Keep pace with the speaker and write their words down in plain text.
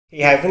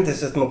Hey everyone,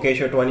 this is Mukesh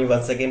Otwani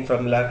once again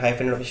from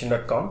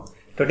learn-innovation.com.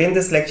 Today in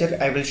this lecture,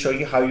 I will show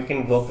you how you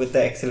can work with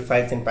the Excel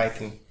files in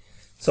Python.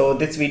 So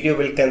this video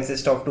will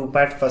consist of two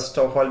parts. First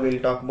of all, we'll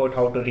talk about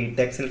how to read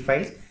the Excel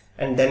files,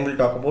 and then we'll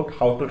talk about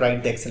how to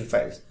write the Excel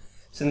files.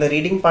 So in the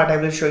reading part, I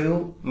will show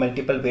you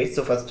multiple ways.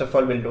 So first of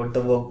all, we'll load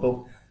the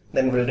workbook,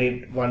 then we'll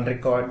read one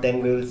record,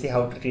 then we will see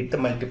how to read the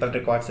multiple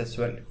records as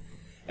well.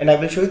 And I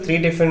will show you three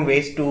different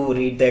ways to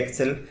read the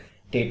Excel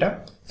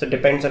data. So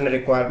depends on the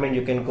requirement,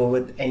 you can go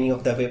with any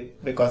of the way,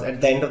 because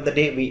at the end of the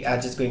day we are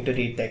just going to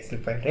read the Excel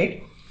file,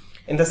 right?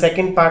 In the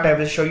second part, I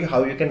will show you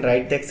how you can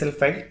write the Excel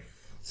file.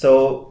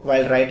 So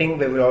while writing,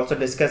 we will also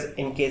discuss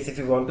in case if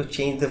you want to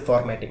change the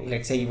formatting.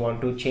 Let's say you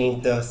want to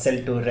change the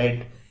cell to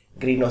red,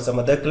 green or some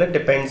other color,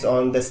 depends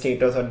on the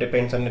status or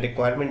depends on the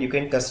requirement, you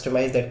can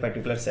customize that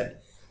particular cell.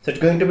 So it's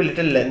going to be a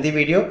little lengthy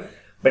video,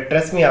 but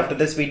trust me, after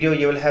this video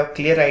you will have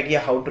clear idea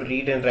how to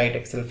read and write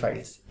Excel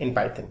files in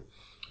Python.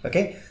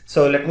 Okay,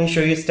 so let me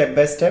show you step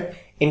by step.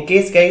 In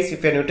case guys,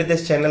 if you're new to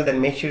this channel, then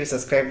make sure you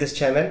subscribe this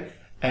channel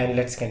and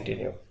let's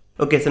continue.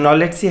 Okay, so now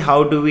let's see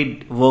how do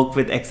we work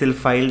with Excel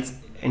files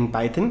in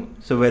Python.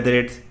 So whether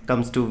it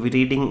comes to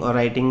reading or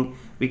writing,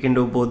 we can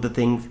do both the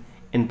things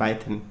in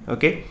Python.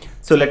 Okay,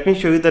 so let me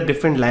show you the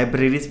different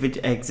libraries which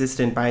exist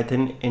in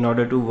Python in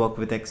order to work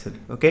with Excel.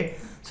 Okay,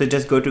 so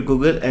just go to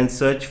Google and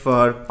search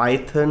for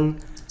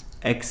Python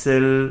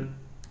Excel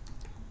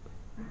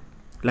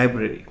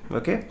library.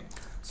 Okay,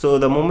 so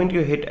the moment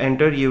you hit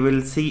enter, you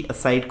will see a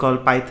site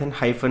called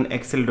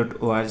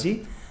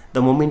python-excel.org.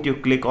 The moment you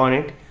click on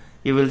it,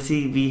 you will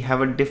see we have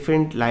a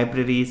different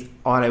libraries,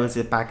 or I will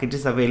say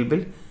packages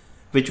available,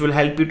 which will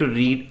help you to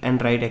read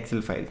and write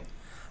Excel files.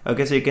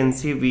 Okay, so you can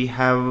see we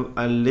have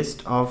a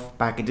list of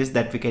packages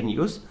that we can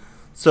use.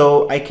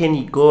 So I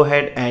can go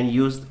ahead and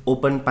use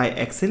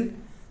Openpyxl.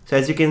 So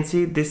as you can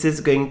see, this is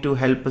going to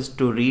help us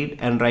to read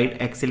and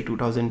write Excel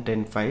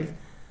 2010 files.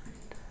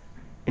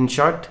 In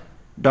short,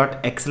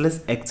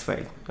 .xlsx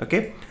file.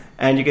 Okay,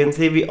 and you can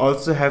see we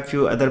also have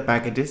few other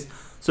packages.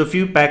 So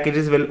few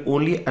packages will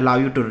only allow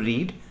you to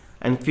read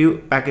and few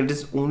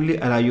packages only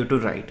allow you to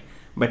write,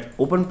 but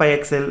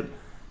Openpyxl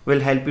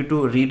will help you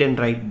to read and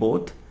write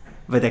both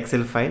with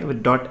Excel file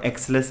with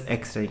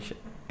 .xlsx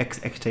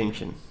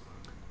extension.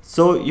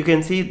 So you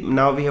can see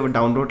now we have a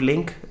download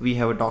link, we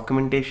have a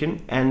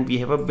documentation, and we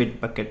have a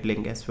Bitbucket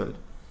link as well.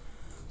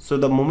 So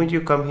the moment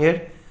you come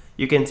here,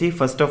 you can see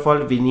first of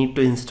all we need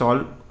to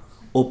install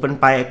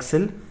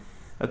Openpyxl.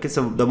 Okay,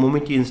 so the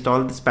moment you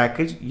install this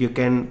package, you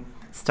can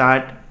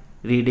start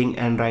reading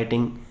and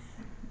writing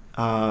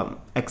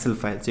Excel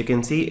files. You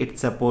can see it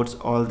supports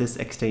all these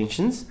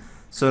extensions.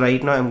 So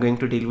right now I'm going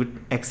to deal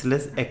with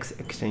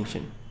XLSX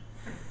extension,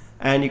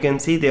 and you can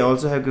see they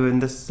also have given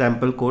the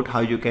sample code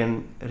how you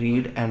can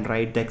read and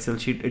write the Excel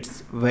sheet.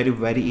 It's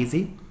very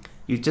easy.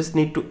 You just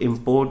need to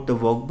import the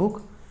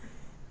workbook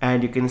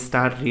and you can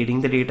start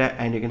reading the data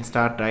and you can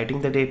start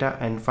writing the data,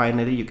 and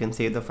finally you can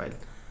save the file.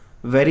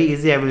 Very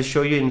easy. I will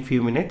show you in a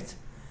few minutes.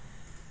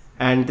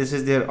 And this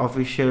is their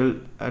official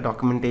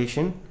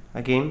documentation.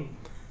 Again,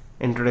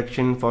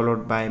 introduction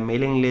followed by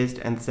mailing list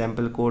and the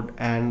sample code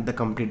and the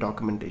complete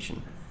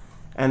documentation.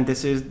 And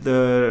this is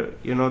the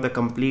the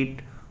complete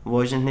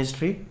version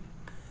history,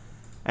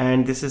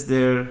 and this is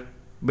their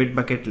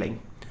Bitbucket link.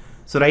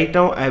 So right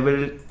now I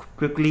will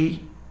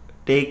quickly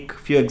take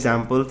few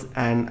examples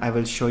and I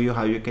will show you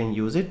how you can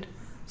use it.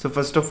 So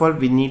first of all,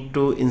 we need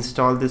to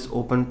install this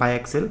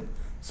Openpyxl.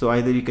 So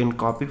either you can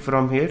copy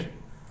from here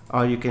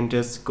or you can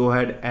just go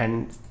ahead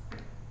and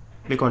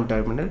click on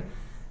terminal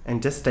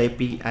and just type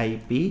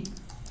pip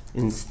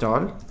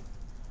install.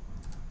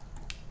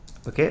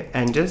 Okay,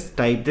 and just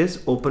type this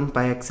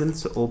Openpyxl.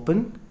 So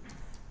Openpyxl,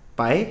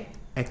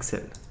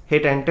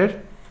 hit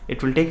enter.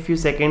 It will take few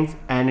seconds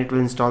and it will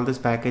install this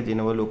package in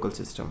our local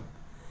system.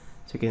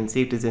 So you can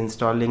see it is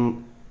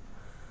installing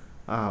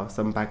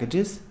some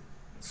packages.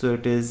 So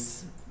it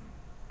is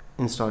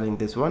installing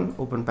this one,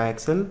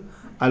 Openpyxl.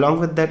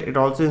 Along with that, it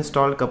also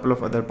installed a couple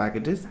of other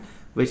packages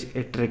which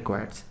it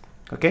requires.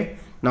 Okay,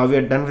 now we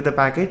are done with the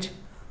package,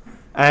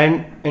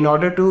 and in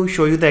order to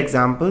show you the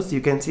examples, you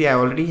can see I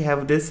already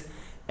have this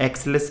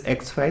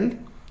XLSX file.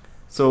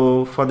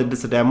 So for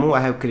this demo,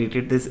 I have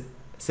created this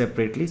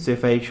separately. So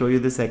if I show you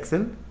this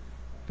Excel,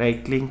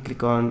 right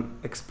click on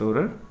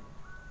Explorer.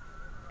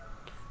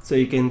 So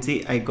you can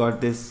see I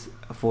got this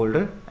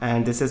folder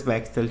and this is my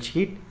Excel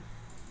sheet.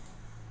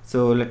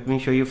 So let me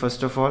show you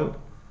first of all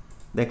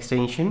the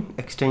extension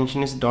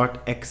is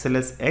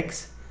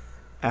 .xlsx,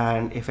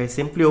 and if I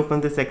simply open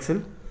this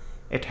Excel,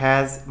 it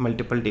has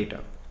multiple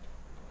data.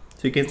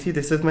 So you can see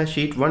this is my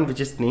sheet 1,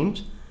 which is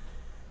names,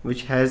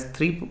 which has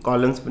 3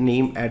 columns: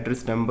 name,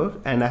 address, number,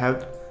 and I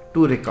have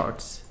 2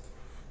 records.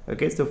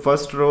 Okay, so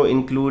first row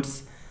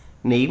includes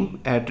name,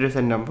 address,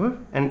 and number,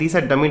 and these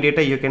are dummy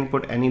data. You can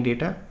put any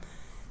data.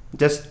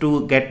 Just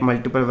to get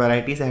multiple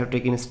varieties, I have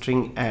taken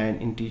string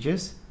and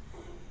integers.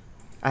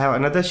 I have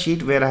another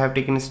sheet where I have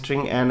taken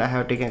string and I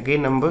have taken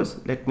again numbers.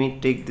 Let me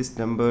take this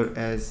number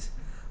as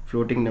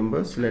floating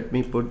number. So let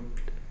me put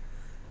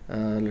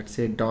let's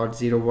say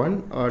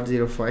 .01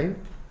 or 05.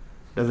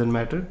 doesn't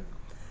matter.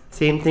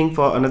 Same thing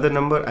for another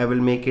number, I will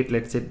make it,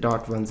 let's say,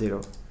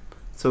 .10.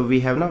 So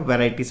we have now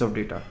varieties of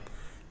data.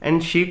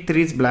 And sheet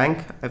 3 is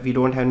blank, we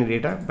don't have any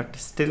data, but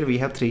still we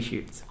have 3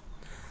 sheets.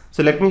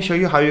 So let me show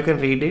you how you can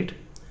read it.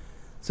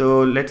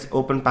 So let's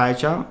open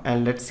PyCharm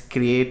and let's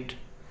create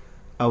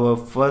our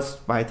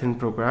first Python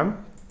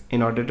program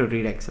in order to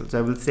read Excel. So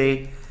I will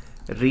say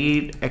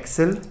read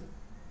Excel.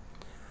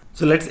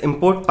 So let's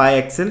import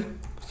PyXL.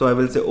 So I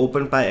will say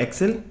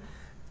Openpyxl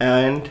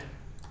and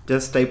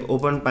just type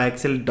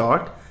Openpyxl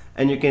dot,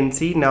 and you can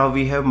see now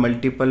we have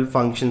multiple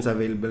functions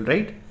available,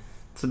 right?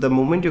 So the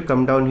moment you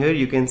come down here,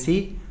 you can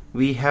see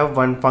we have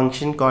one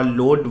function called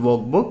load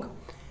workbook,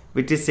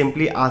 which is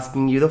simply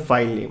asking you the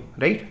file name,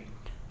 right?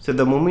 So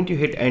the moment you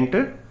hit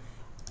enter,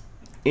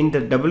 in the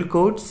double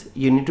quotes,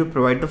 you need to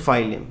provide the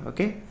file name,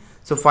 okay?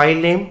 So file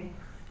name,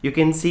 you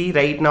can see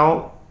right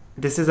now,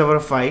 this is our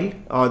file,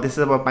 or this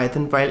is our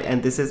Python file,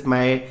 and this is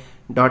my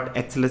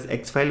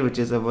 .xlsx file, which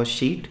is our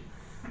sheet.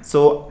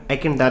 So I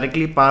can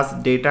directly pass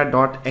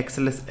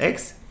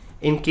data.xlsx.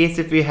 In case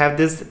if you have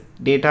this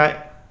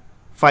data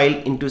file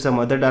into some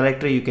other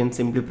directory, you can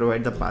simply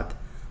provide the path.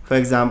 For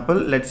example,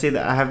 let's say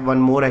that I have one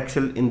more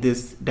Excel in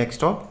this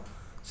desktop.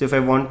 So if I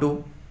want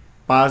to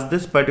pass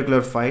this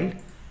particular file,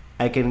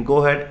 I can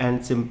go ahead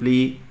and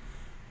simply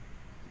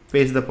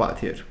paste the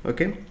path here,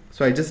 okay?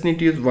 So I just need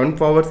to use 1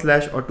 forward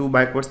slash or 2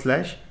 backward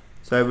slash.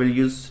 So I will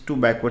use 2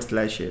 backward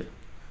slash here.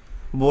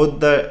 Both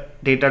the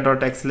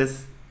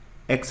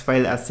data.xlsx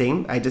file are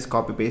same, I just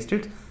copy paste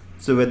it.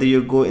 So whether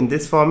you go in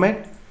this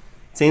format,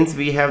 since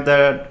we have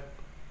the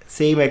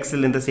same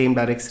Excel in the same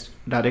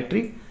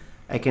directory,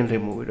 I can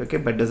remove it, okay?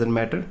 But doesn't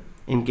matter.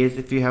 In case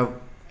if you have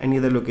any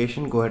other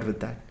location, go ahead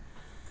with that.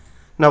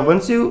 Now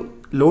once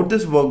you load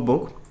this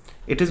workbook,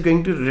 it is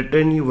going to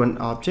return you one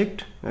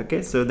object,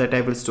 okay? So that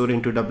I will store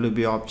into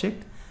WB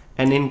object.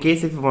 And in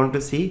case if you want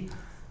to see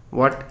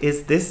what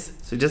is this,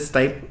 so just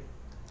type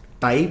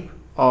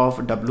of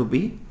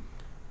WB,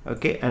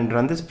 okay, and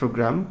run this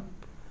program,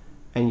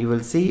 and you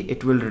will see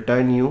it will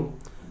return you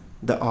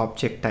the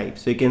object type.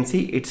 So you can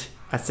see it's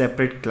a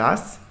separate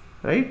class,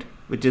 right,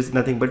 which is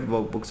nothing but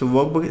workbook. So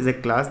workbook is a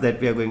class that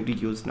we are going to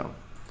use now.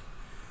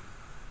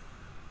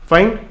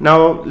 Fine.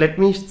 Now let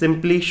me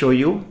simply show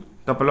you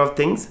a couple of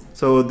things.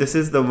 So this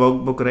is the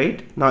workbook,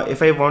 right? Now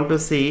if I want to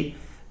see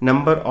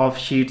number of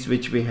sheets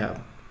which we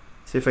have,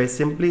 so if I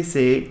simply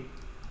say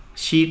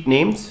sheet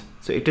names,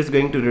 so it is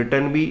going to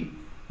return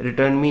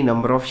me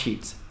number of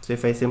sheets. So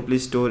if I simply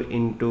store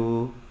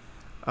into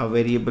a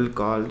variable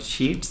called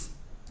sheets,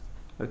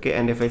 okay,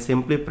 and if I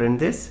simply print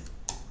this,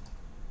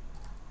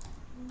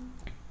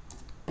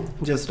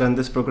 just run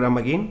this program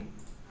again,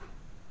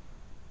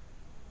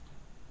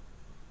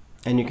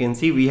 and you can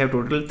see we have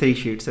total 3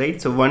 sheets,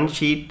 right? So one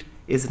sheet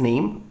is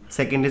name,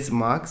 second is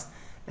marks,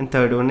 and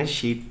third one is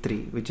sheet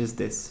 3, which is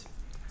this.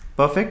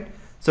 Perfect.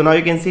 So now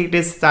you can see it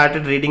is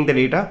started reading the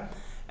data,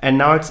 and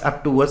now it's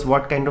up to us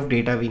what kind of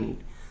data we need.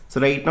 So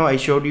right now I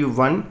showed you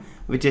one,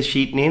 which is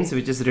sheet names,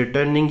 which is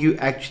returning you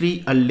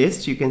actually a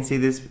list. You can see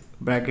this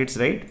brackets,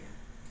 right?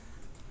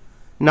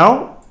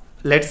 Now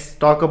let's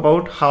talk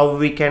about how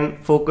we can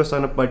focus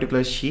on a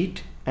particular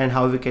sheet and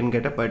how we can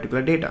get a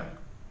particular data.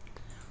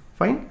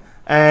 Fine.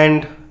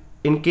 And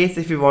in case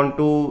if you want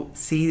to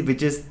see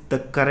which is the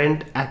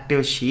current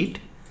active sheet,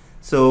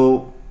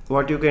 so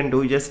what you can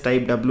do, just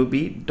type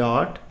WB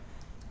dot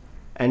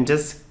and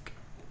just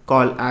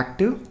call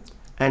active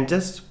and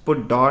just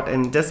put dot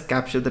and just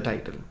capture the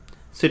title.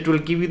 So it will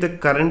give you the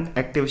current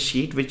active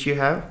sheet which you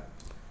have.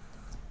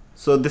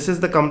 So this is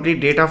the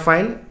complete data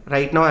file.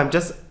 Right now I'm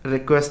just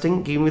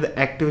requesting give me the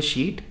active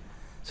sheet.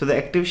 So the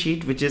active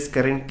sheet which is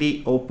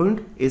currently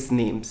opened is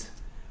names,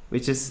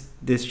 which is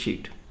this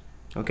sheet,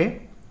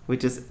 okay,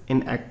 which is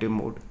in active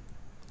mode.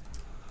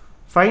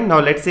 Fine. Now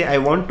let's say I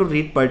want to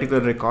read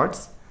particular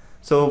records.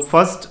 So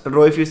first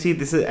row, if you see,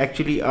 this is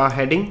actually a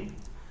heading.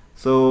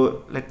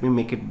 So let me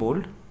make it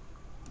bold.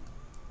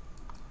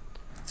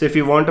 So if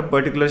you want a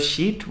particular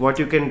sheet, what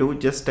you can do,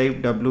 just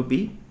type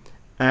WB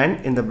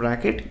and in the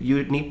bracket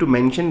you need to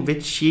mention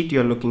which sheet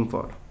you're looking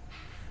for.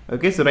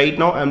 Okay, so right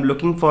now I'm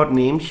looking for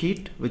name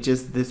sheet, which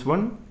is this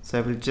one. So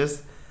I will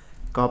just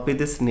copy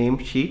this name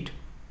sheet.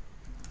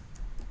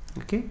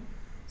 Okay,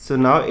 so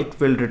now it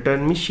will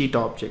return me sheet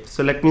object.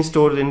 So let me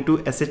store into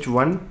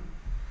sh1.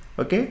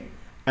 Okay,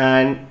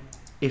 and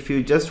if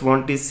you just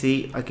want to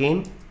see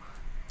again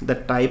the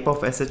type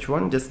of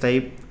sh1, just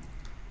type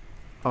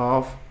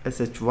of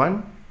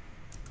sh1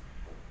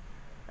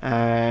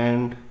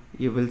 and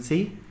you will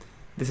see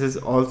this is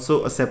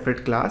also a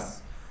separate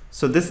class.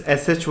 So this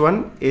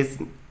sh1 is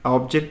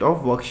object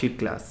of worksheet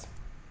class.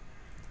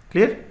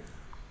 Clear?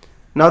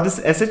 Now this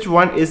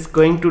sh1 is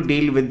going to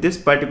deal with this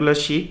particular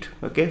sheet.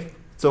 Okay,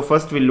 so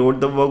first we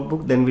load the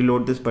workbook, then we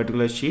load this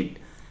particular sheet.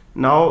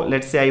 Now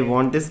let's say I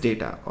want this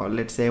data, or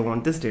let's say I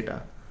want this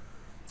data.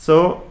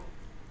 So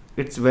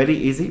it's very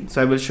easy.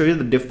 So I will show you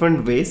the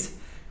different ways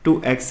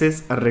to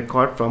access a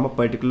record from a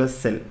particular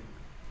cell.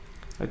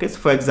 Okay, so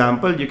for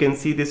example, you can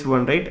see this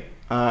one, right?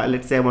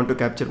 Let's say I want to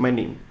capture my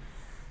name.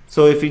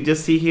 So if you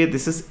just see here,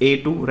 this is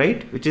A2,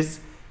 right, which is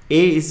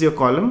A is your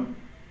column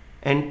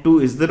and 2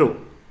 is the row.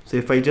 So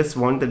if I just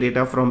want the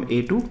data from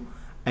A2,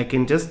 I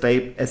can just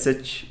type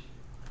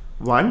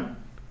sh1,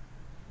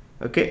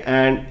 okay,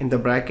 and in the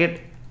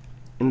bracket,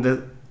 in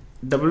the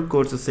double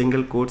quotes or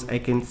single quotes, I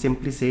can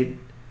simply say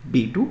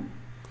B2,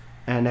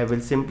 and I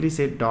will simply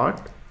say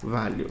dot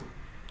value.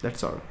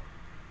 That's all,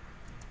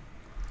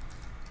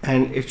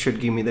 and it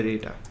should give me the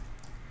data.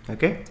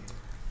 Okay,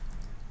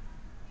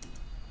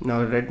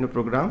 now run the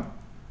program.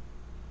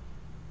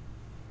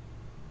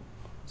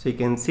 So you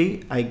can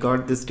see I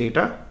got this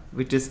data,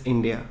 which is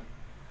India.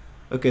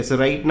 Okay, so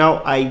right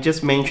now I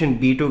just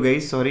mentioned B2,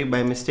 guys, sorry,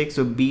 by mistake.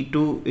 So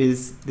B2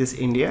 is this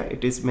India,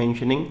 it is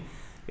mentioning,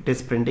 it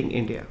is printing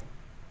India.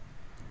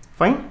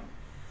 Fine,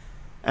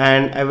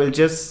 and I will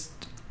just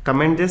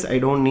comment this. I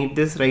don't need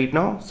this right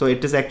now. So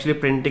it is actually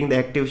printing the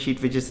active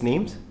sheet, which is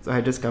names. So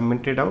I just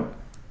commented out.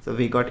 So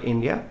we got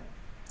India.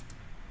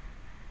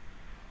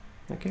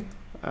 Okay,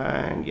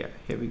 and yeah,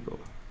 here we go.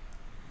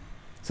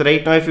 So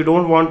right now, if you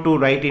don't want to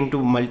write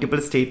into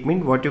multiple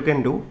statement, what you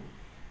can do.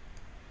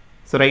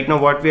 So right now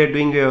what we are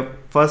doing, we are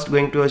first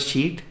going to a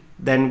sheet,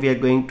 then we are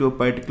going to a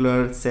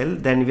particular cell,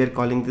 then we are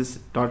calling this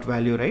dot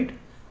value, right?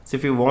 So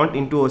if you want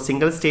into a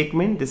single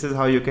statement, this is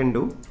how you can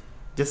do.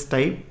 Just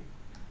type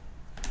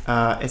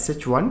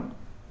sh1,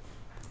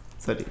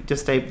 sorry,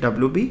 just type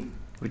wb,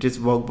 which is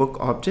workbook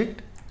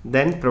object,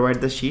 then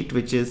provide the sheet,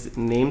 which is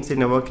names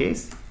in our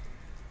case.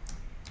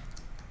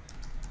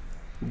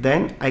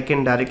 Then I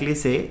can directly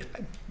say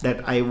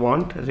that I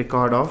want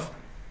record of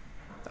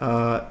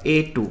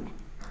A2,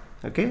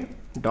 okay,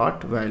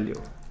 dot value,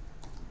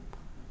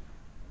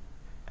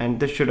 and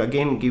this should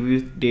again give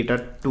you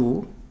data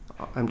 2.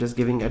 I'm just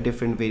giving a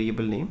different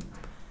variable name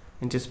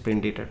and just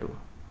print data 2.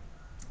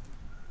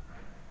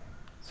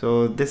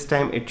 So this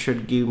time it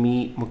should give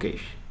me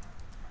Mukesh.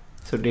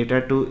 So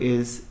data 2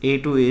 is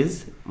A2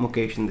 is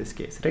Mukesh in this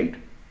case, right?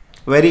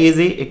 Very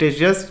easy. It is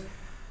just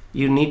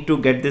you need to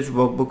get this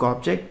workbook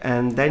object,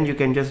 and then you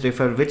can just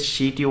refer which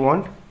sheet you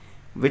want,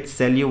 which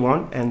cell you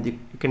want, and you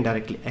can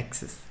directly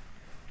access.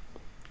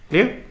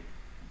 Clear?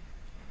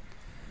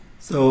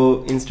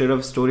 So instead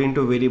of storing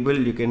into variable,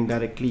 you can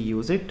directly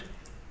use it.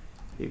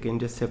 You can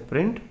just say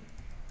print,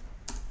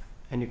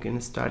 and you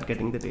can start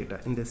getting the data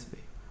in this way.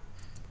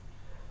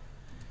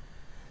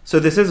 So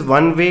this is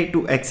one way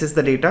to access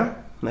the data.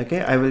 Okay,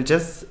 I will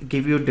just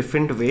give you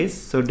different ways.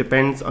 So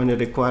depends on your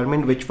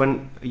requirement, which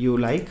one you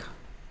like.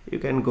 You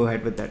can go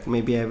ahead with that.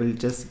 Maybe I will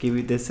just give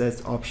you this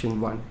as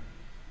option 1,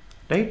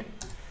 right?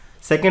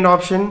 Second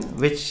option,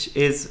 which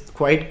is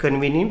quite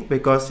convenient,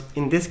 because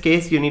in this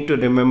case you need to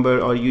remember,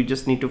 or you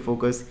just need to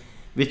focus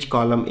which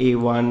column,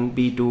 A1,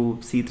 B2,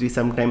 C3.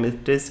 Sometimes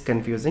it is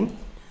confusing.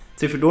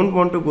 So if you don't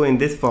want to go in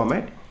this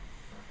format,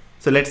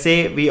 so let's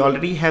say we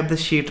already have the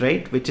sheet,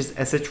 right, which is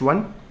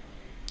sh1.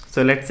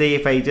 So let's say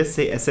if I just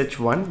say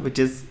sh1, which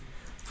is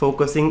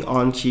focusing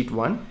on sheet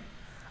 1,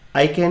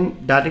 I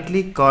can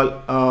directly call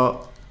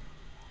a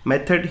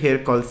method here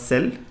called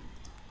cell.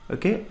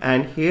 Okay,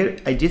 and here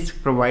I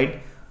just provide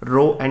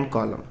row and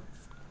column.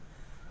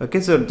 Okay,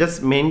 so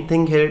just main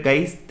thing here,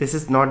 guys, this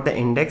is not the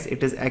index,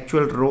 it is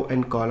actual row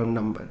and column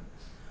number.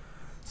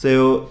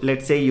 So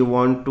let's say you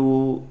want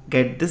to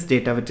get this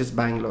data, which is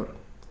Bangalore.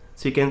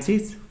 So you can see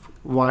it's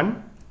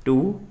 1,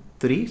 2,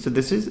 3. So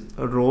this is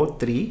row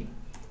 3,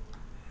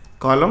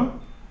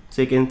 column.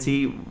 So you can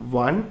see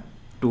 1,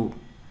 2.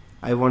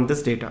 I want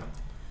this data,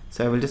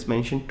 so I will just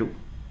mention 2,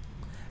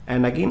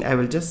 and again I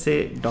will just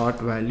say dot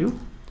value,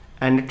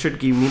 and it should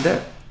give me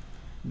the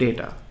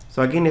data.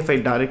 So again, if I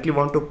directly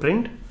want to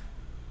print,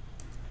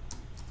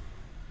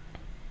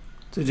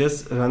 so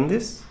just run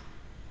this,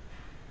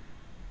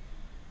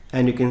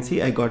 and you can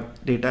see I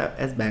got data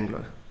as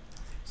Bangalore.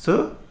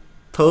 So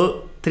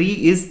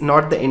 3 is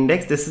not the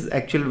index, this is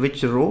actual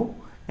which row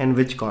and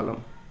which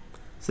column.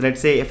 So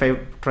let's say if I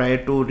try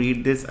to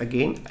read this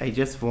again, I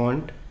just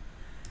want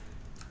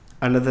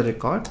another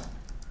record.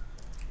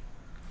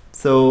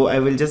 So I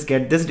will just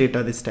get this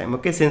data this time.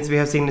 Okay, since we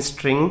have seen a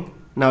string,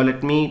 now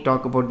let me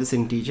talk about this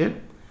integer.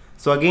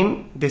 So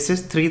again, this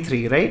is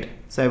 3, right?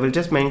 So I will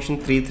just mention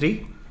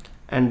 3,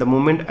 and the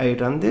moment I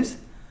run this,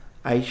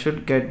 I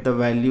should get the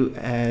value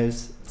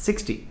as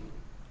 60,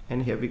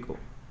 and here we go.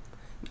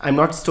 I'm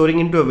not storing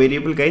into a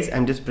variable, guys,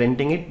 I'm just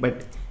printing it,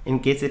 but in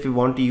case if you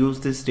want to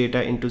use this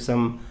data into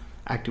some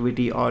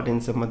activity or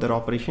in some other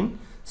operation,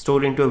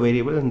 store into a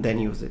variable and then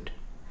use it.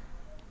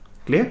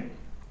 Clear?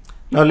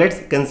 Now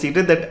let's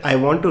consider that I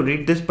want to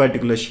read this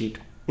particular sheet.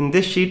 In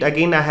this sheet,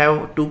 again I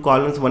have 2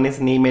 columns, one is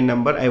name and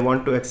number. I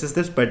want to access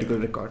this particular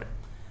record.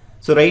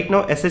 So right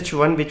now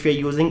sh1, which we are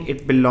using,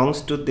 it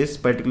belongs to this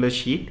particular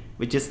sheet,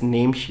 which is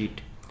name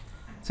sheet.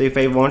 So if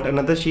I want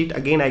another sheet,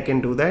 again I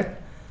can do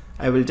that.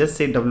 I will just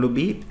say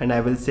wb, and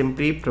I will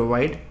simply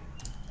provide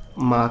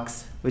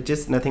marks, which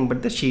is nothing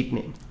but the sheet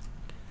name.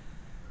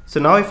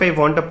 So now if I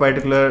want a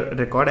particular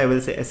record, I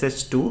will say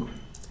sh2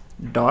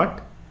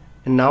 dot,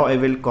 and now I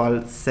will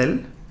call cell.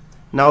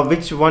 Now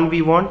which one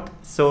we want?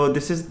 So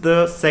this is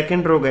the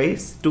second row,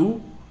 guys.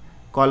 2,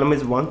 column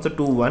is 1, so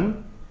 2,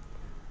 1,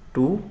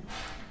 2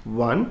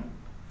 1,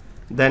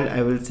 then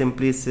I will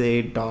simply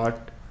say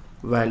dot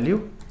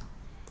value,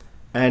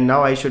 and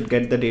now I should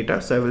get the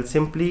data. So I will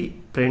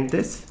simply print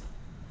this.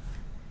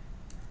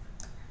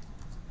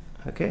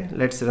 Okay,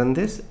 let's run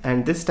this,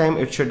 and this time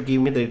it should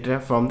give me the data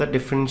from the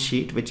different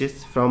sheet, which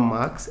is from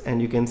marks,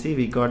 and you can see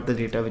we got the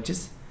data which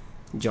is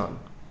John.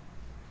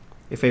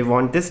 If I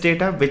want this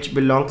data which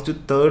belongs to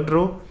third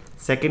row,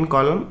 second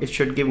column, it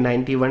should give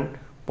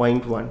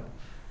 91.1.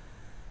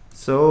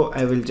 So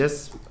I will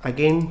just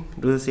again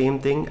do the same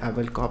thing. I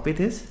will copy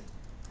this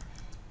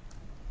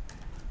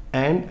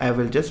and I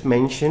will just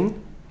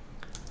mention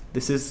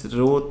this is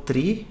row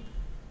 3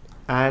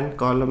 and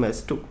column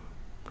S2.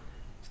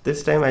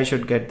 This time I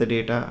should get the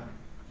data,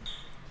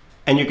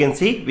 and you can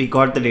see we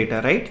got the data,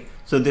 right?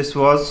 So this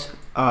was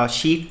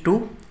sheet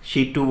 2.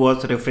 Sheet 2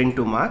 was referring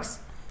to marks.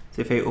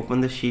 So if I open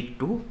the sheet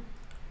 2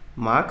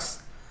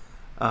 marks,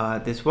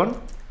 this one,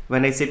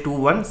 when I say 2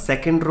 1,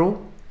 second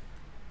row,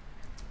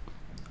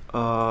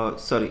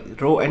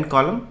 row and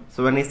column.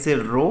 So when I say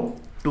row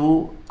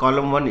 2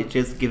 column 1, it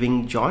is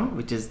giving John,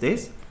 which is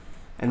this,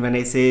 and when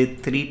I say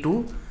 3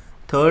 2,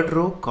 third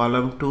row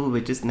column 2,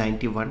 which is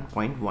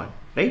 91.1,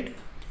 right?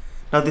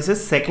 Now this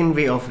is second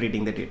way of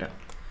reading the data.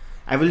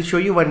 I will show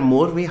you one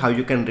more way how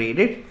you can read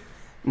it.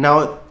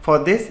 Now for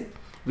this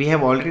we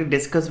have already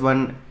discussed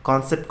one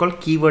concept called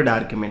keyword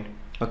argument.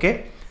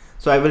 Okay,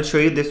 so I will show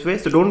you this way,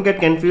 so don't get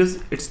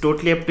confused. It's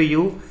totally up to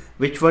you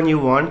which one you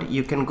want.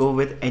 You can go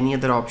with any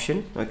other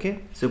option.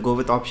 Okay, so go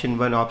with option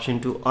 1, option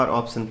 2 or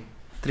option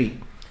 3.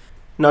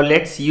 Now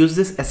let's use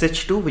this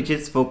sh2 which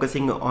is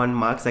focusing on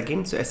marks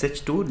again. So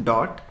sh2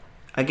 dot,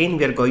 again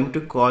we are going to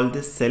call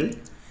this cell.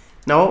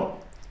 Now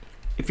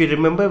if you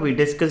remember, we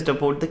discussed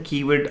about the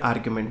keyword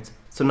arguments.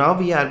 So now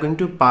we are going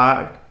to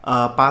pass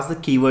the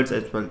keywords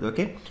as well.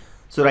 Okay,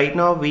 so right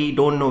now we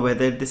don't know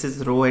whether this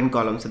is row and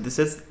column. So this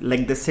is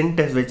like the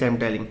syntax which I'm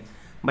telling.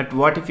 But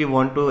what if you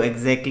want to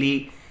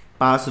exactly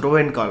pass row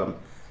and column?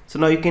 So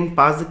now you can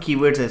pass the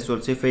keywords as well.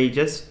 So if I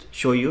just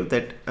show you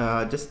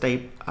that, just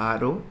type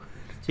row.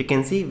 So you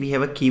can see we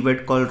have a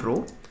keyword called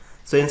row.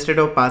 So instead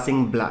of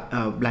passing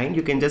blind,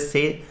 you can just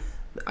say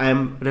I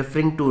am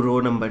referring to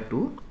row number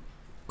 2,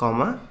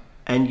 comma,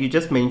 and you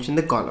just mention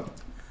the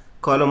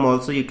column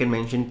also you can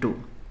mention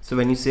 2. So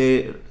when you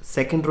say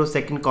second row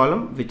second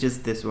column, which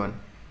is this one,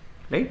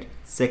 right?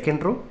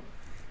 Second row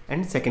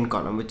and second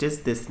column, which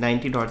is this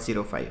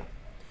 90.05.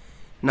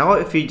 Now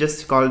if you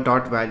just call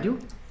dot value,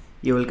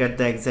 you will get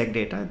the exact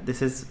data.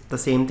 This is the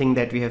same thing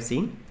that we have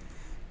seen.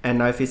 And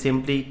now if you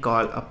simply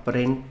call a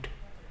print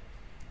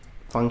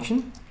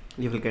function,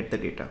 you will get the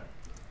data.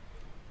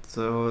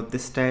 So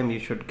this time you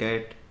should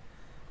get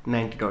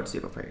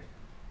 90.05.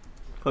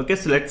 Okay,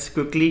 so let's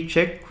quickly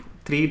check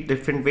 3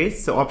 different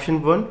ways. So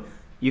option 1,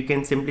 you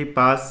can simply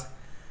pass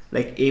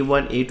like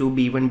A1, A2,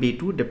 B1,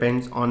 B2,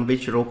 depends on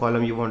which row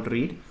column you want to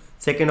read.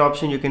 Second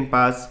option, you can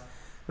pass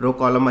row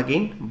column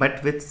again,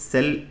 but with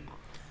cell,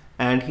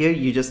 and here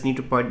you just need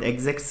to put the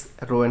exact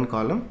row and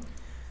column.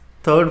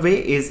 Third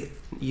way is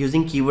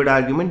using keyword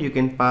argument, you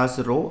can pass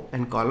row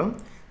and column.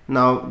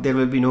 Now there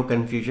will be no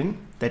confusion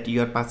that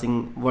you are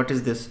passing what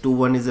is this, 2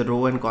 1 is a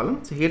row and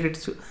column. So here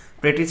it's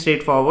pretty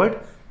straightforward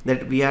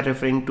that we are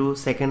referring to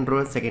second row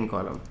and second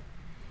column.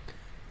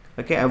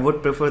 Okay, I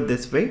would prefer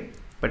this way,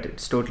 but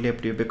it's totally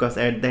up to you, because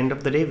at the end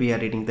of the day we are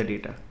reading the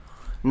data.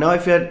 Now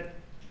if you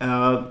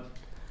are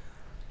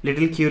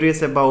little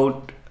curious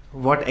about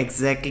what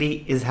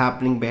exactly is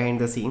happening behind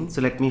the scenes,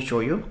 so let me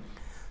show you.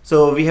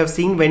 So we have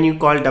seen when you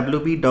call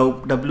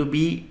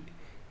WB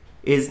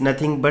is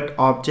nothing but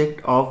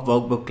object of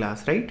workbook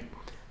class, right?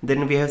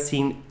 Then we have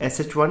seen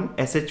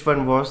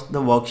sh1 was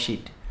the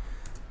worksheet.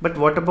 But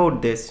what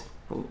about this?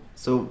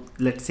 So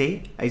let's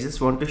say I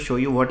just want to show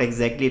you what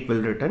exactly it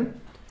will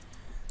return.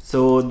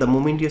 So the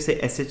moment you say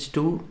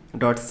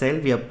sh2.cell,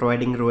 we are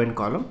providing row and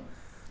column.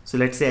 So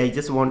let's say I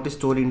just want to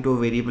store into a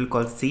variable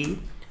called C,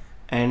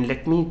 and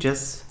let me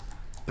just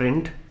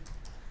print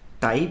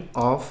type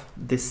of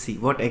this C.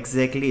 What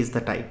exactly is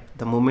the type?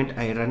 The moment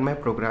I run my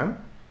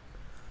program,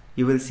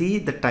 you will see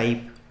the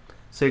type.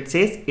 So it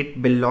says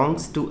it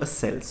belongs to a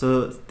cell.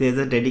 So there's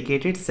a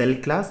dedicated cell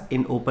class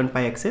in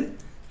Openpyxl.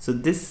 So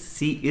this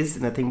C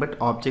is nothing but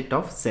object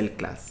of cell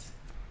class.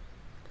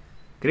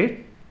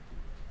 Great.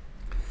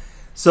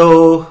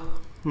 So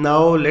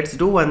now let's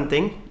do one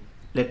thing.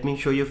 Let me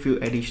show you a few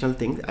additional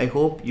things. I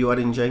hope you are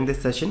enjoying this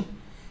session.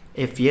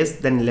 If yes,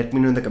 then let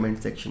me know in the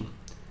comment section.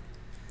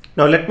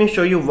 Now let me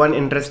show you one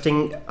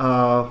interesting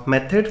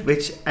method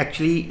which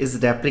actually is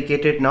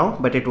deprecated now,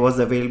 but it was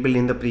available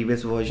in the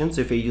previous version.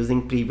 So if you're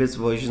using previous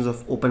versions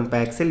of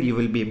Openpyxl, you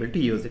will be able to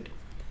use it.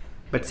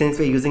 But since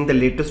we're using the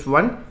latest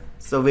one,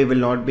 so we will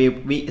not be,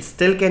 we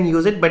still can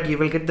use it, but you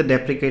will get the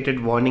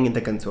deprecated warning in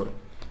the console.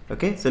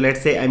 Okay, so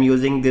let's say I'm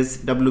using this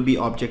WB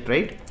object,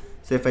 right?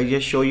 So if I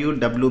just show you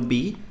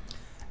WB,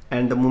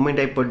 and the moment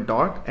I put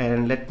dot,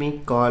 and let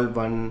me call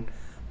one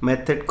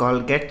method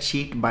called get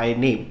sheet by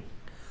name.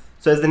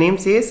 So as the name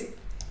says,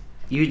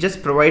 you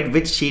just provide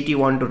which sheet you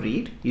want to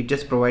read, you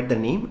just provide the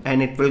name,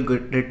 and it will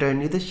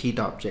return you the sheet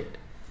object.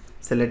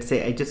 So let's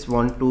say I just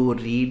want to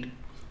read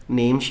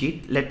name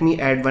sheet. Let me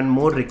add one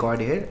more record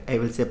here. I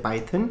will say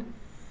Python,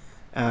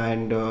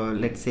 and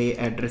let's say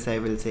address, I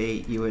will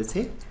say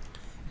USA,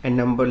 and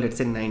number, let's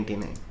say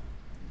 99.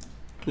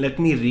 Let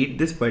me read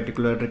this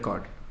particular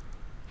record.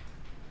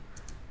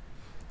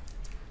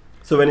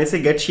 So when I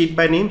say get sheet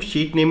by name,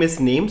 sheet name is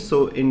name.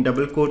 So in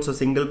double quotes or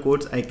single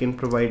quotes, I can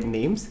provide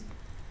names.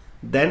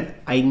 Then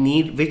I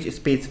need which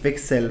specific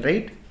cell,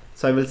 right?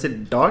 So I will say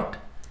dot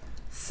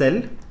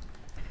cell,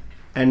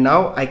 and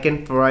now I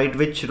can provide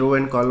which row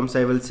and column.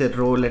 So I will say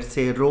row, let's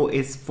say row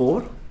is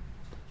 4,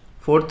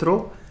 fourth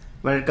row.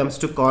 When it comes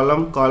to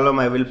column,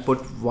 I will put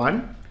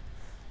 1,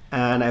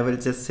 and I will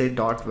just say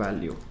dot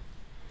value.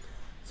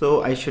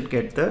 So I should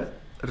get the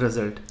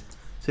result.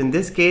 So in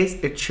this case,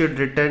 it should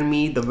return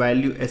me the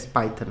value as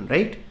Python,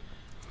 right?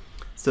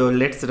 So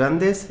let's run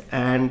this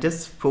and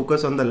just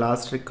focus on the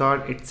last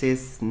record. It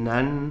says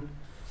none.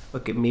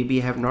 Okay,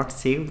 maybe I have not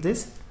saved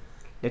this.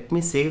 Let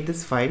me save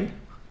this file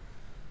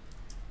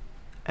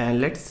and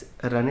let's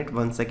run it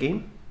once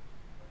again.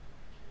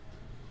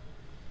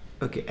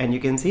 Okay, and you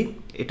can see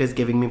it is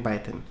giving me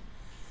Python.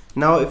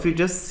 Now if you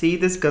just see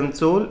this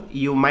console,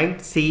 you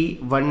might see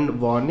one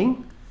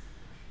warning.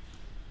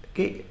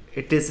 Okay,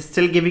 it is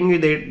still giving you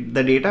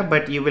the data,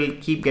 but you will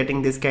keep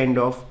getting this kind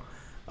of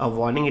a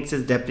warning. It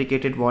says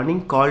deprecated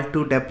warning, call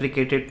to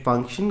deprecated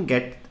function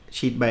get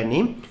sheet by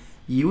name,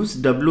 use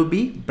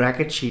WB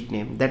bracket sheet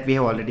name, that we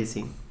have already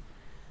seen.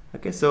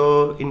 Okay,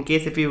 so in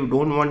case if you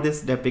don't want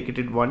this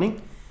deprecated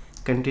warning,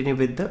 continue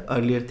with the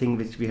earlier thing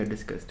which we had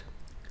discussed.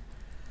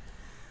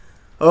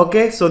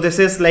 Okay, so this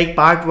is like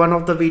part 1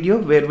 of the video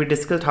where we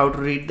discussed how to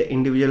read the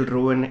individual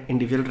row and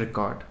individual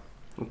record.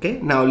 Okay,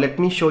 now let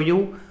me show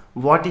you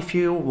what if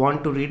you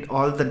want to read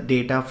all the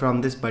data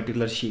from this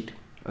particular sheet.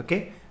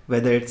 Okay,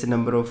 whether it's a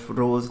number of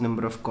rows,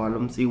 number of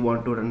columns, you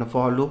want to run a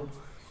for loop.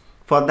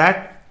 For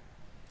that,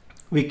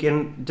 we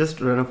can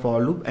just run a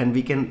for loop and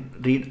we can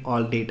read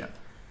all data.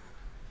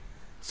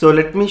 So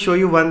let me show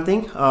you one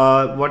thing.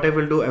 What I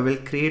will do, I will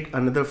create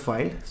another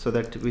file so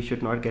that we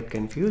should not get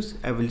confused.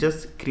 I will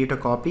just create a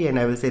copy and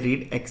I will say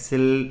read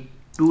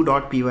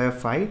excel2.py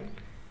file,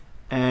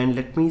 and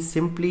let me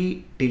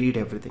simply delete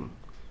everything.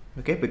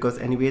 Okay, because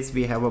anyways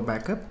we have a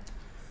backup.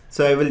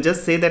 So I will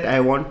just say that I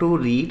want to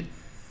read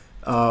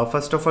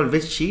first of all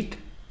which sheet.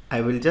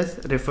 I will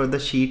just refer the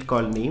sheet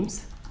called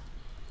names.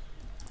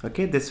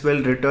 Okay, this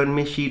will return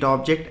me sheet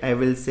object. I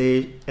will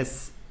say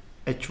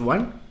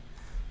sh1.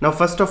 Now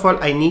first of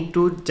all I need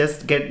to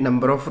just get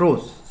number of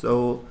rows.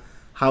 So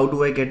how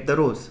do I get the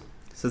rows?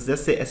 So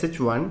just say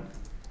sh1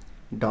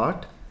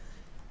 dot,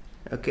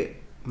 okay,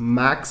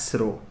 max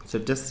row. So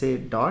just say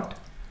dot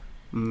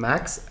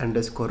max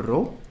underscore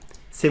row.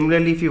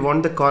 Similarly, if you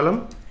want the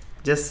column,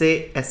 just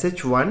say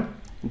sh1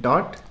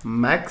 dot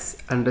max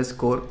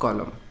underscore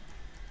column.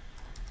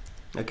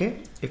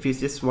 Okay, if you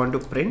just want to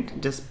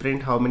print, just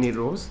print how many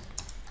rows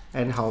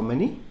and how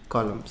many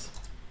columns.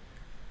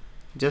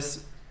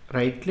 Just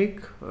right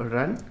click,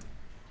 run,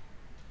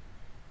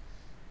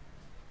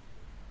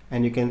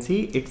 and you can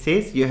see it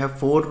says you have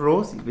 4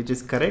 rows, which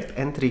is correct,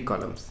 and 3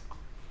 columns.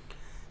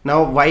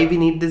 Now why we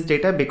need this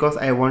data? Because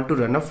I want to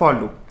run a for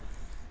loop.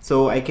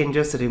 So I can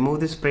just remove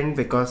this print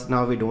because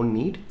now we don't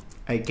need.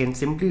 I can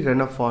simply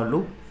run a for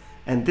loop,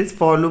 and this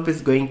for loop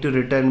is going to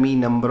return me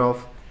number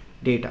of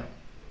data.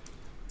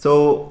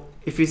 So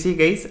if you see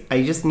guys,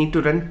 I just need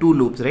to run 2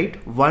 loops, right?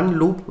 One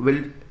loop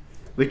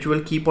which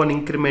will keep on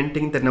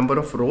incrementing the number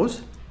of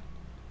rows,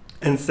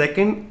 and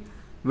second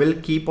will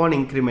keep on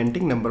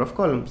incrementing number of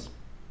columns.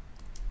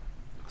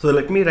 So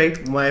let me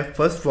write my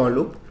first for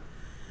loop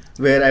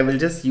where I will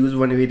just use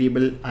one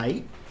variable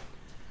I.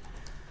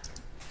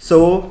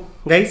 So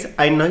guys,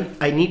 I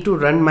need to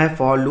run my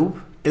for loop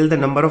till the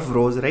number of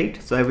rows,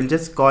 right? So I will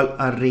just call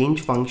a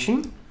range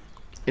function.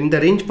 In the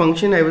range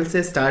function, I will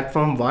say start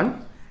from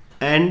 1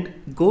 and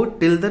go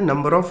till the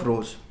number of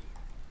rows.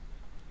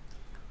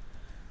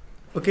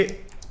 Okay,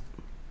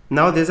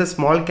 now there's a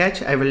small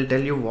catch. I will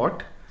tell you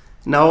what.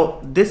 Now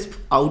this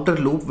outer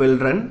loop will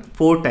run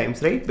 4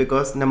 times, right?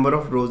 Because number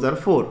of rows are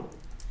 4,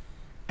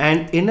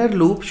 and inner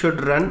loop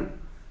should run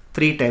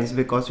 3 times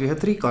because we have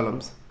 3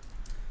 columns.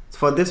 So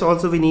for this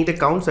also we need a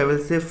count. So I will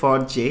say for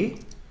j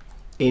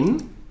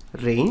in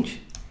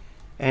range,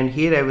 and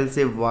here I will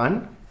say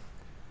 1,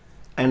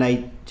 and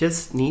I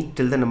just need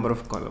till the number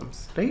of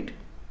columns, right?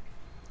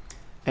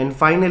 And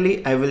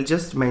finally I will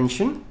just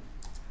mention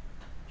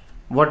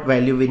what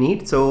value we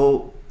need.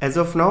 So as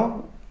of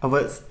now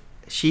our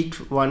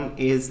sheet 1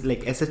 is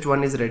like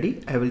sh1 is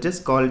ready. I will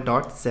just call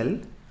dot cell.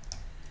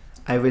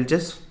 I will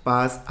just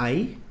pass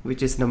I,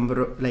 which is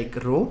number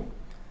like row,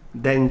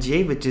 then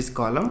j, which is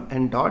column,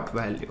 and dot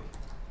value.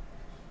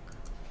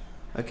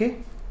 Okay,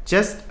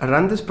 just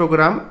run this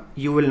program.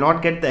 You will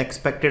not get the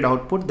expected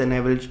output, then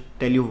I will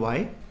tell you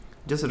why.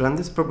 Just run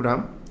this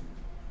program.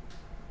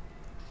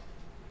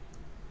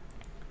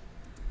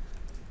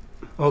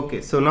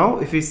 Okay, so now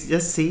if you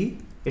just see,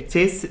 it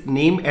says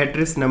name,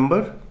 address,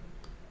 number.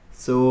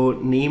 So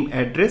name,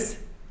 address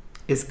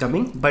is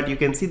coming, but you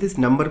can see this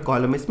number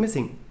column is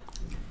missing.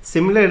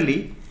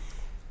 Similarly,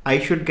 I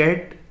should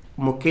get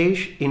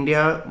Mukesh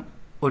India,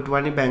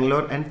 Otwani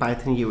Bangalore and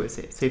Python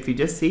USA. So if you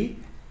just see,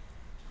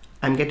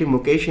 I'm getting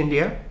Mukesh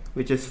India,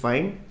 which is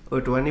fine,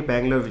 Otwani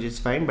Bangalore, which is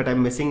fine, but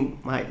I'm missing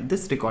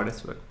this record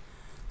as well.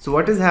 So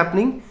what is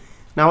happening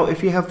now?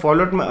 If you have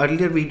followed my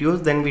earlier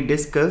videos, then we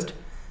discussed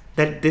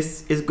that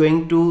this is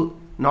going to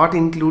not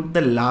include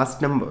the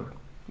last number,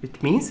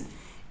 which means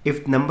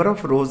if number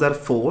of rows are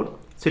 4,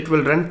 so it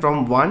will run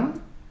from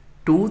 1,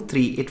 2,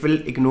 3, it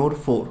will ignore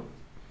 4.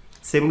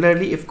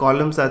 Similarly, if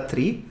columns are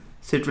 3,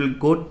 so it will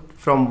go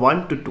from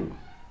 1 to 2,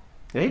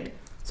 right?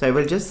 So I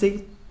will just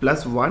say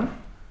 +1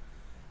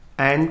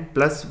 and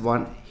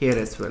 +1 here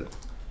as well.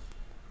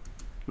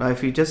 Now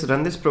if you just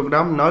run this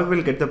program, now you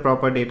will get the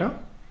proper data,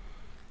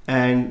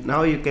 and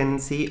now you can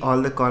see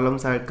all the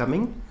columns are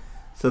coming.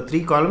 So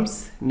 3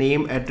 columns,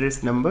 name,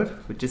 address, number,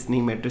 which is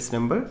name, address,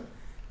 number.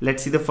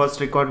 Let's see the first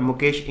record,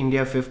 Mukesh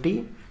India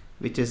 50,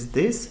 which is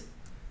this.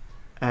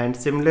 And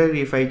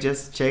similarly, if I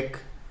just check,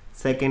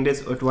 second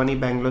is Otwani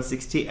Bangalore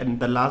 60 and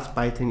the last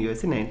Python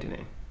USA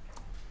 99,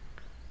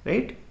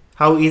 right?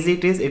 How easy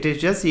it is? It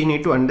is just you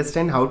need to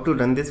understand how to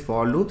run this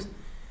for loops,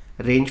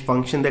 range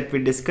function that we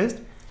discussed,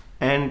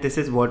 and this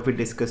is what we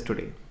discussed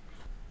today.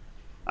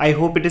 I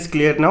hope it is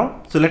clear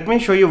now. So let me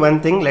show you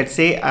one thing. Let's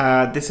say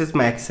this is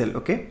my Excel,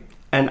 okay?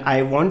 And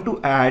I want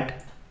to add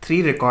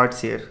 3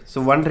 records here.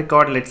 So one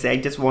record, let's say I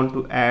just want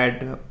to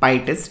add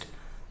PyTest,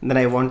 then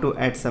I want to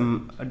add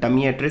some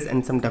dummy address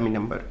and some dummy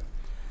number.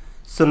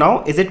 So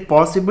now is it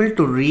possible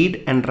to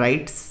read and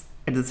write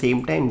at the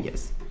same time?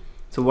 Yes.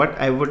 So what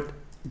I would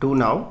do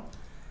now,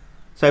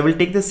 so I will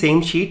take the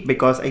same sheet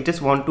because I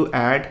just want to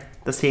add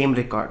the same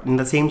record in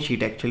the same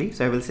sheet actually.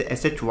 So I will say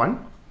sh1,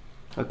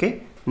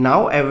 okay?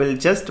 Now I will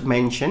just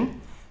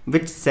mention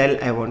which cell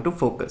I want to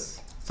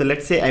focus. So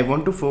let's say I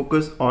want to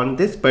focus on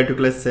this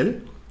particular cell,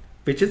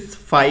 which is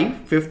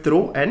 5, 5th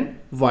row and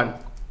 1.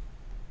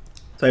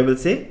 So I will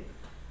say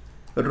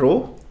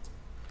row,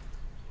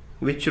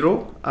 which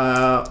row?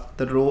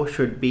 The row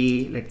should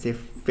be, let's say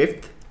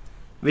 5th.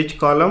 Which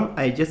column?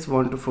 I just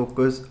want to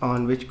focus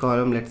on which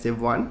column, let's say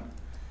 1.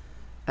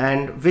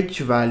 And which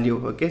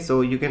value, okay?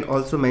 So you can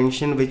also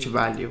mention which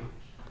value.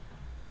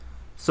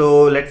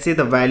 So let's say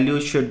the value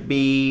should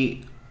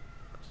be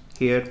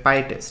here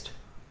PyTest,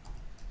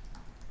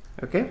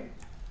 okay?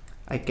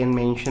 I can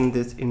mention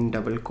this in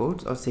double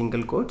quotes or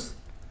single quotes.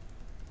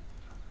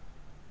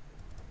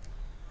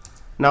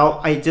 Now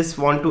I just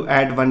want to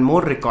add one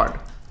more record.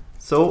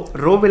 So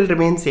row will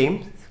remain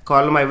same,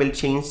 column I will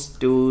change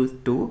to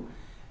 2,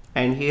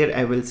 and here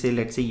I will say,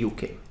 let's say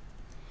UK.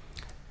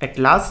 At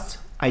last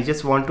I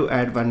just want to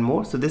add one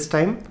more, so this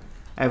time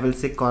I will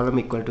say column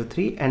equal to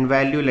 3, and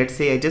value, let's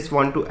say I just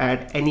want to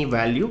add any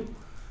value,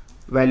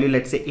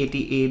 let's say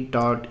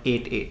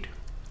 88.88.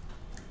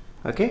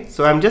 okay?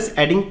 So I'm just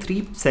adding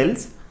 3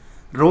 cells,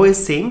 row is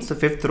same, so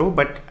 5th row,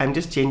 but I'm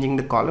just changing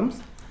the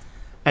columns.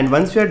 And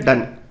once we are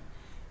done,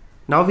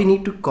 now we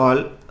need to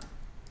call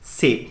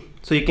save.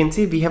 So you can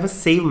see we have a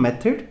save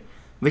method,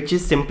 which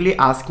is simply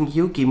asking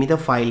you give me the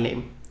file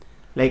name,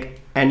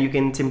 like, and you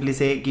can simply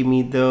say give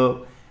me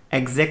the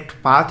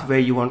exact path where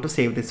you want to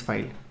save this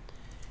file.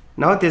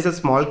 Now there's a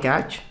small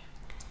catch.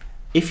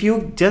 If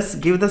you just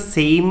give the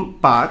same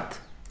path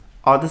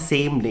or the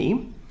same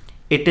name,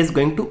 it is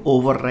going to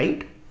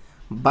override.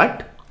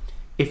 But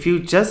if you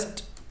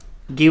just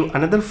give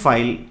another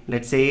file,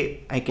 let's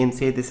say I can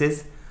say this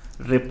is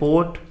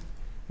report.xlsx.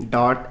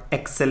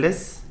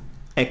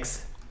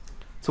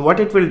 So what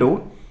it will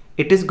do,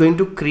 it is going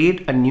to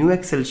create a new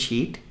Excel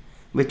sheet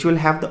which will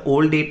have the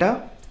old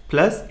data,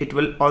 plus it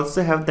will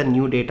also have the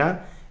new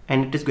data,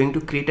 and it is going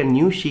to create a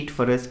new sheet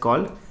for us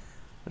called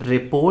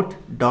report.xlsx.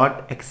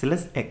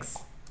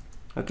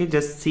 okay,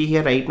 just see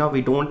here right now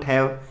we don't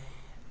have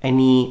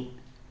any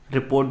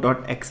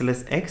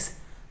report.xlsx.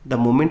 The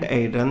moment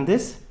I run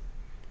this,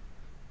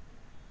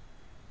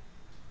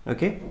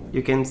 okay,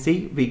 you can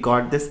see we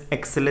got this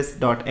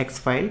xls.x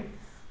file.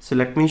 So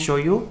let me show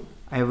you.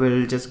 I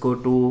will just go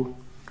to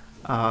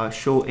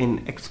show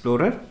in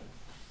Explorer.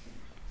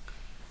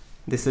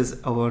 This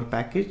is our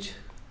package.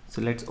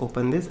 So let's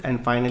open this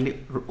and finally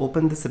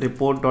open this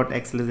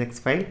report.xlsx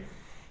file,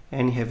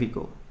 and here we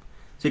go.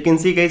 So you can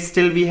see guys,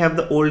 still we have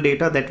the old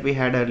data that we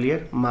had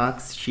earlier,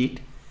 marks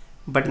sheet,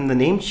 but in the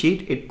name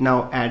sheet it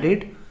now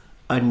added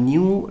a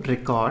new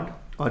record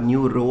or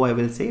new row, I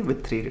will say,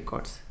 with 3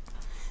 records.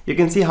 You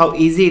can see how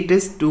easy it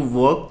is to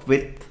work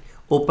with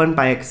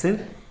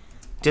Openpyxl.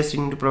 Just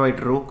you need to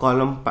provide row,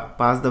 column,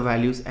 pass the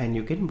values, and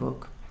you can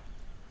work.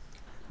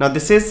 Now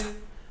this is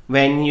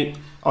when you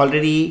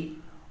already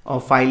a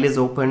file is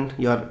opened,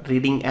 you're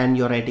reading and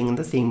you're writing in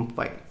the same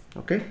file.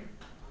 Okay.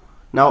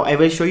 Now I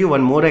will show you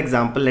one more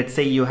example. Let's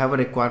say you have a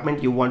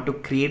requirement, you want to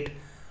create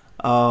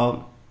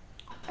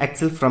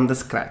Excel from the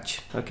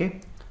scratch.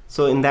 Okay.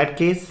 So in that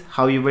case,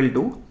 how you will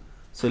do?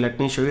 So let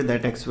me show you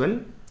that as well.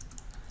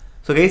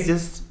 So guys,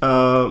 just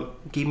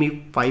give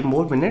me 5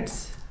 more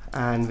minutes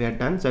and we are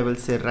done. So I will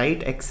say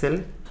write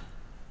Excel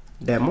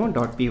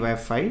demo.py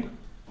file,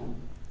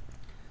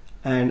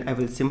 and I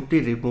will simply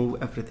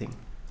remove everything.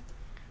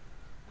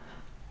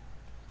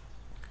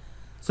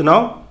 So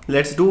now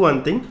let's do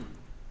one thing.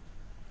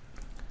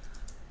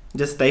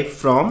 Just type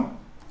from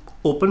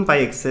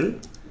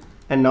Openpyxl,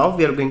 and now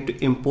we are going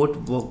to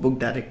import workbook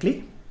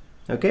directly.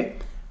 Okay,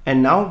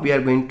 and now we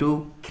are going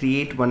to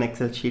create one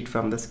Excel sheet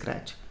from the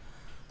scratch.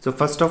 So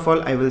first of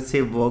all, I will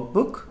say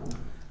workbook.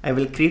 I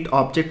will create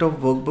object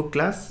of workbook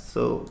class.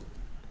 So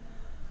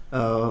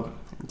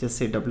just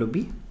say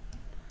WB.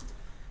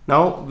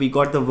 Now we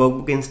got the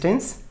workbook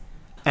instance,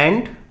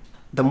 and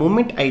the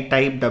moment I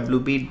type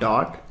WB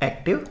dot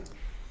active,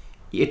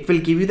 it will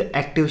give you the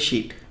active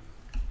sheet,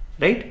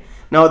 right?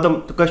 Now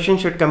the question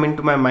should come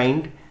into my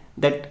mind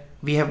that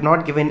we have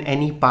not given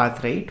any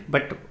path, right?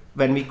 But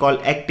when we call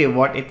active,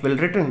 what it will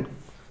return?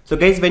 So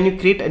guys, when you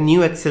create a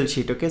new Excel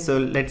sheet, okay, so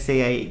let's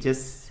say I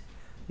just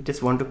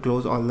want to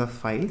close all the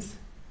files.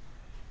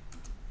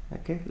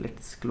 Okay,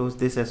 let's close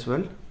this as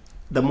well.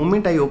 The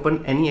moment I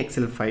open any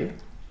Excel file,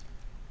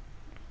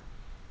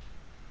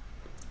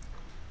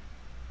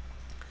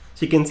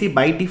 so you can see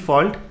by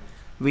default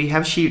we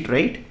have sheet,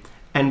 right?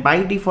 And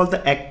by default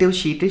the active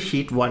sheet is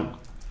sheet 1.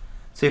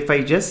 So if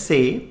I just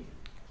say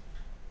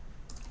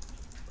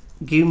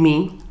give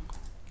me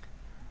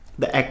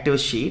the active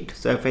sheet,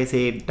 so if I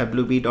say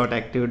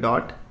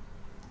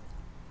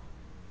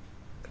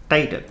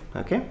wb.active.title,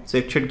 okay, so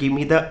it should give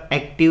me the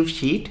active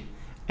sheet.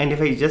 And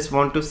if I just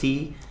want to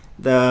see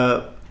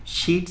the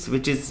sheets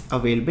which is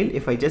available,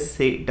 if I just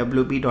say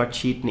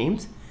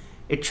wb.sheet_names,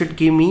 it should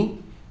give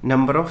me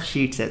number of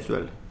sheets as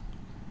well.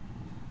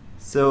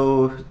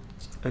 So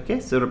okay,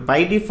 so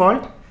by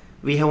default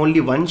we have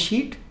only one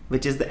sheet,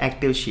 which is the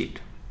active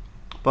sheet.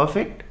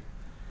 Perfect.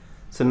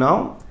 So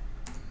now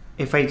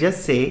if I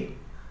just say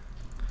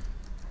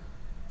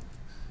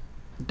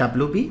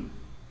WB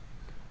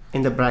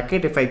in the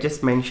bracket, if I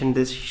just mention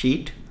this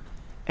sheet,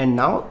 and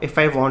now if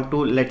I want to,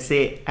 let's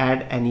say,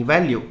 add any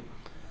value.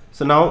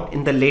 So now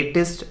in the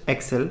latest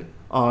Excel,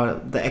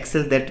 or the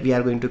Excel that we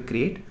are going to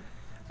create,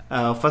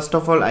 first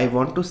of all I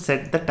want to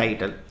set the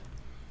title.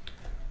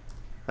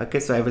 Okay,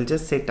 so I will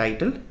just say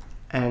title,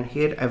 and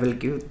here I will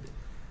give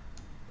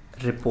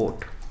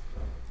report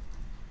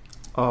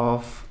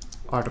of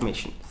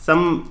automation,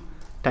 some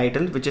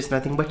title which is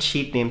nothing but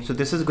sheet name. So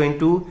this is going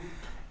to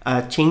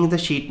change the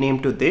sheet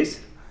name to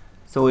this,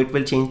 so it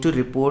will change to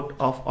report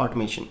of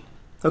automation.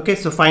 Okay,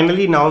 so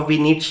finally now we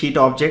need sheet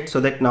object,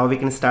 so that now we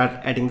can start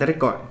adding the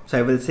record. So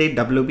I will say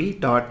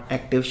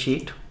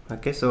wb.active_sheet.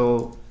 Okay,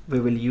 so we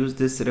will use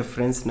this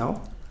reference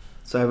now.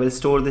 So I will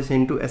store this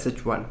into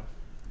sh1.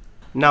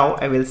 Now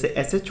I will say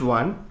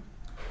sh1.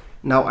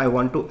 Now I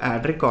want to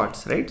add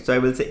records, right? So I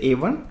will say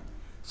a1.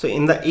 So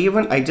in the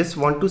a1 I just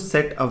want to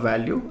set a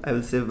value. I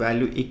will say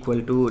value equal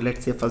to,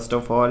 let's say, first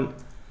of all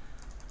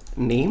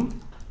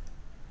name.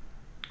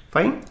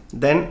 Fine.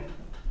 Then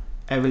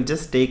I will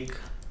just take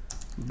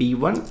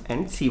b1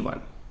 and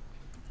c1.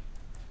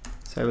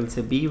 So I will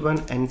say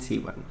b1 and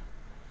c1.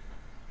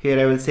 Here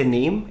I will say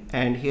name,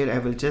 and here I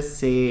will just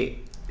say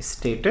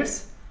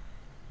status.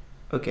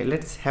 Okay,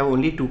 let's have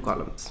only 2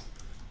 columns.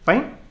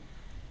 Fine.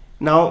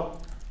 Now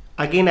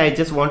again I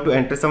just want to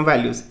enter some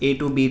values, a2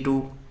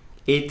 b2,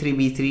 a3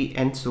 b3,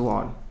 and so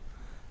on.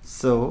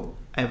 So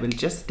I will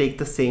just take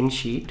the same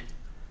sheet.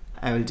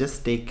 I will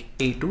just take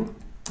a2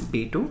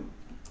 b2,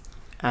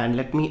 and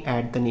let me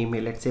add the name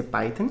here. Let's say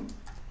Python,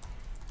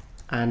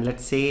 and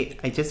let's say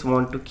I just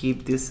want to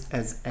keep this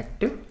as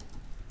active.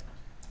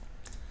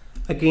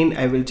 Again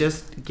I will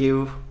just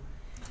give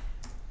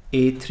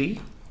a3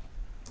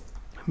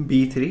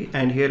 b3,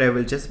 and here I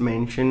will just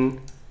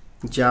mention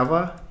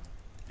Java,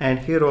 and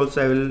here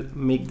also I will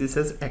make this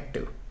as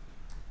active.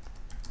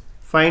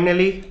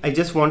 Finally I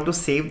just want to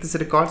save this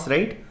records,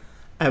 right?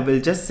 I will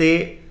just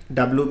say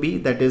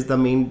WB, that is the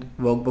main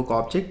workbook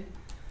object.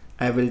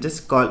 I will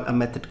just call a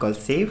method called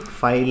save.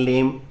 File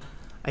name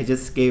I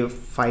just gave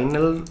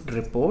final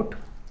report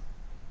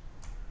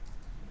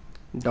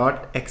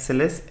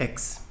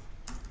 .xlsx,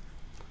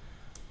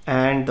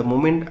 and the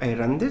moment I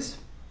run this,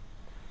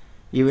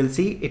 you will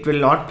see it will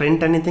not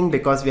print anything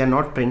because we are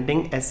not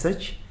printing as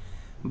such.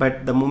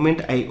 But the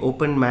moment I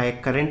open my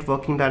current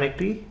working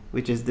directory,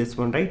 which is this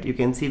one, right, you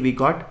can see we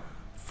got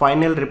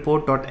final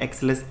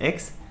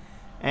report.xlsx,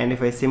 and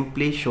if I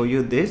simply show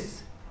you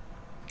this,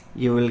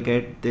 you will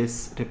get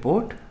this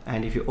report.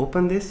 And if you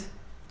open this,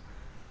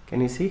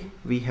 can you see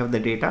we have the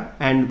data,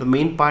 and the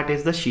main part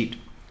is the sheet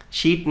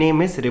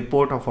name is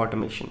report of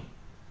automation.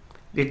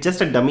 It's just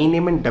a dummy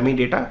name and dummy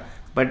data,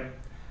 but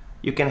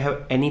you can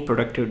have any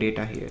productive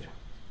data here.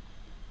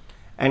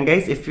 And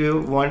guys, if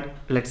you want,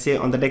 let's say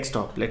on the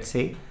desktop, let's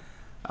say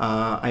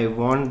I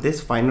want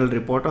this final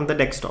report on the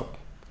desktop,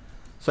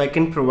 so I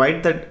can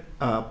provide that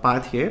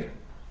path here.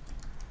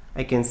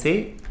 I can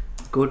say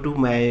go to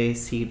my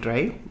C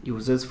drive,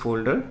 users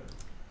folder,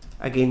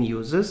 again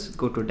users,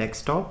 go to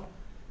desktop,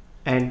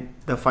 and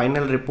the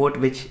final report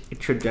which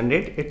it should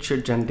generate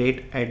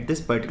at this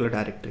particular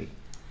directory.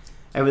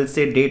 I will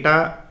say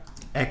data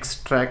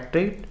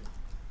extracted.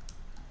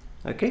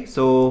 Okay,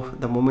 so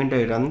the moment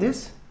I run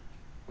this,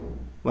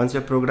 once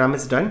your program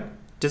is done,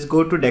 just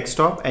go to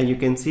desktop, and you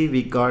can see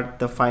we got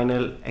the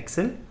final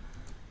Excel.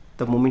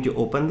 the moment you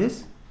open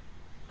this,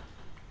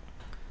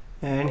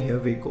 and here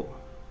we go.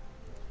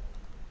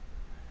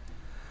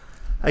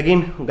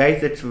 Again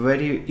guys, it's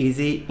very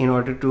easy in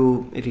order to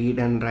read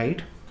and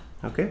write.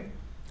 Okay,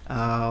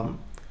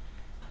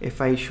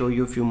 if I show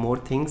you a few more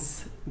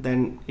things,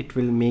 then it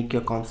will make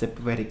your concept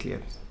very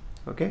clear.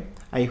 Okay,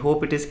 I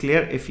hope it is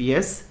clear. If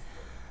yes,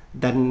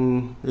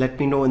 then let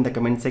me know in the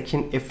comment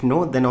section. If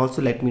no, then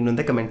also let me know in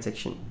the comment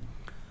section.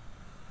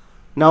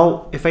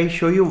 Now if I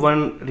show you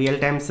one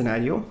real-time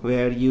scenario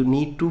where you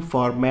need to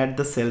format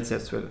the cells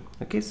as well.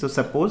 Okay, so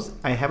suppose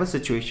I have a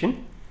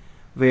situation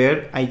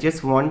where I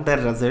just want the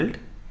result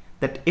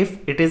that if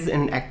it is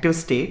in active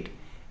state,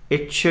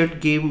 it should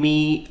give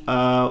me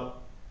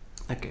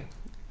okay,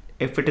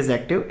 if it is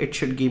active, it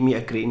should give me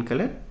a green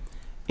color.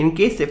 In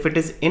case if it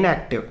is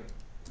inactive,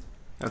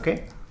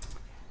 okay,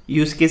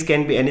 use case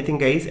can be anything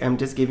guys, I'm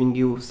just giving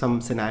you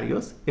some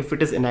scenarios. If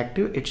it is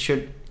inactive, it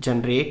should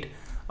generate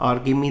or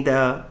give me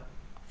the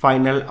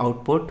final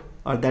output,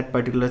 or that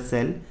particular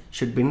cell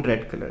should be in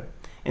red color.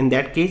 In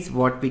that case,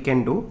 what we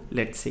can do,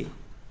 let's see.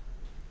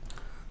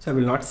 So I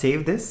will not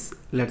save this.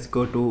 Let's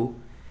go to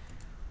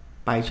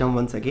PyCharm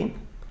once again.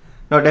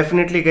 Now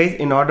definitely guys,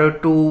 in order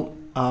to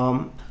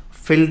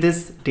fill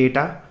this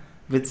data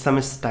with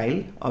some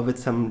style or with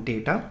some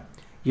data,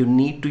 you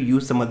need to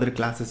use some other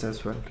classes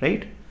as well,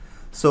 right?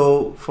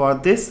 So for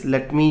this,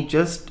 let me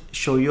just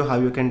show you how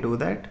you can do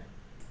that.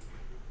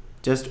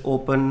 Just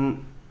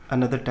open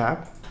another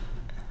tab,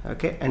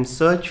 okay, and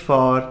search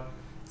for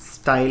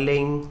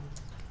styling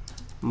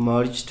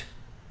merged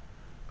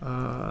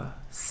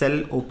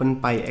cell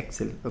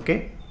Openpyxl.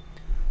 Okay,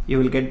 you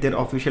will get their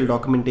official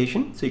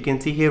documentation. So you can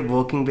see here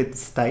working with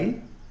style.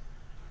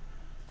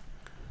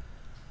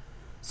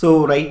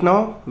 So right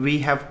now we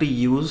have to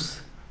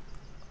use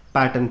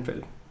pattern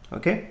fill.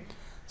 Okay,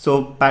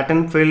 so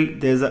pattern fill,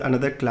 there's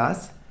another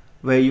class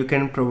where you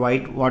can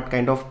provide what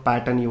kind of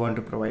pattern you want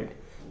to provide.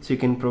 So you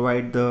can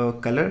provide the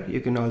color, you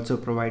can also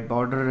provide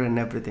border and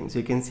everything. So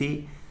you can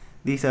see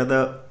these are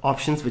the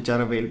options which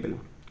are available,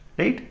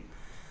 right?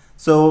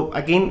 So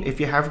again, if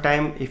you have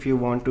time, if you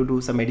want to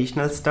do some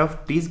additional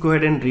stuff, please go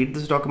ahead and read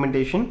this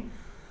documentation.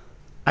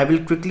 I will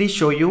quickly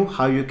show you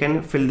how you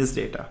can fill this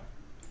data.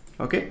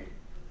 Okay,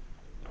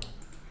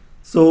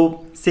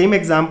 so same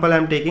example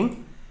I'm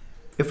taking.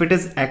 If it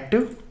is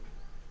active,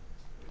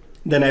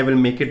 then I will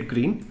make it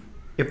green.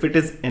 If it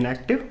is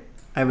inactive,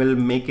 I will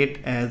make it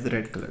as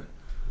red color.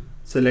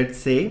 So let's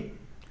say,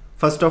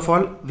 first of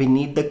all, we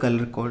need the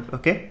color code.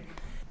 Okay,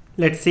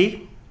 let's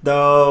see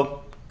the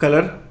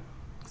color.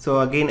 So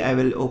again, I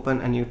will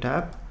open a new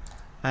tab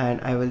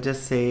and I will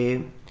just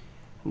say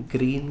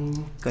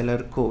green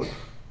color code.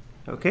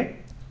 Okay,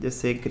 just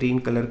say green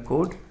color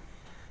code.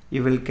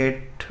 You will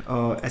get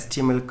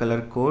HTML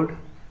color code.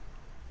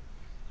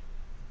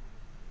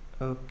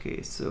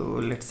 Okay, so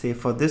let's say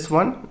for this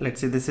one, let's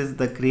say this is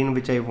the green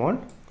which I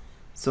want.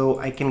 So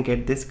I can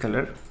get this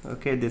color,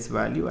 okay, this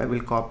value. I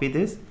will copy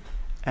this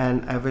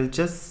and I will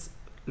just,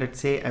 let's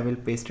say I will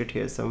paste it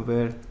here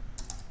somewhere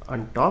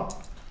on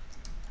top.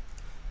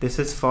 This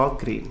is for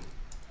green.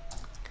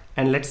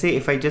 And let's say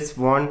if I just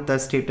want the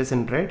status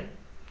in red,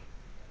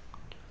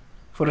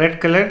 for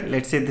red color,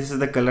 let's say this is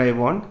the color I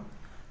want.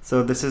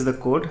 So this is the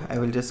code. I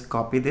will just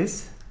copy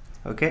this,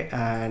 okay,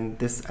 and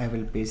this I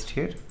will paste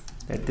here,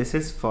 that this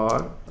is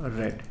for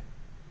red.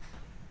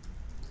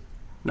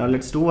 Now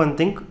let's do one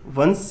thing.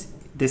 Once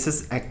this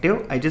is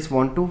active, I just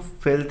want to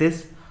fill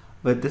this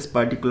with this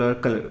particular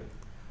color.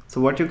 So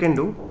what you can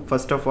do,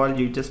 first of all,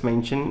 you just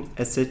mention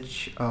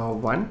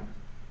sh1,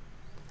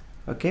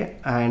 okay,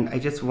 and I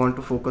just want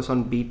to focus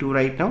on b2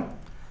 right now.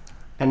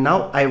 And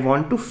now I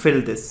want to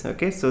fill this.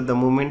 Okay, so the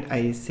moment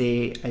I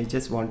say I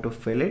just want to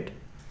fill it,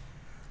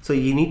 so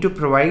you need to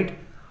provide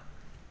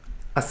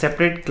a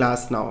separate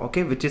class now,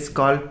 okay, which is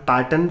called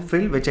pattern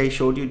fill, which I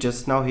showed you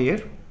just now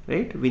here,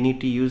 right? We need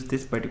to use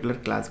this particular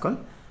class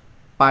called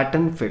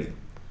pattern fill.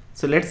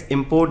 So let's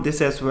import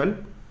this as well.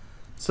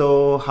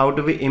 So how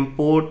do we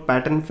import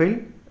pattern fill?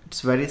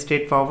 It's very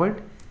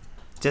straightforward.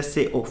 Just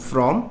say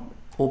from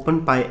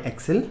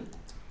Openpyxl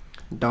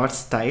dot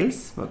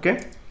styles,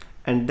 okay,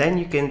 and then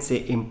you can say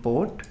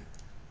import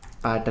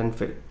pattern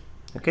fill.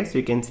 Okay, so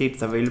you can see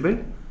it's available.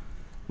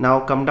 Now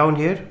come down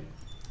here.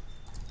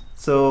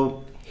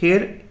 So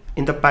here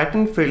in the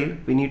pattern fill,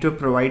 we need to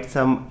provide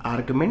some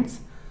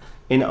arguments.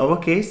 In our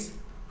case,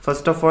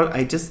 first of all,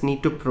 I just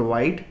need to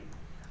provide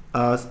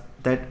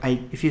that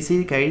if you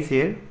see guys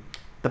here,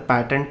 the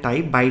pattern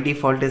type by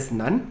default is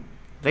none,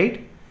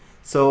 right?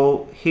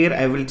 So here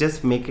I will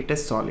just make it a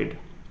solid.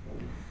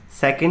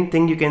 Second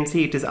thing, you can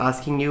see it is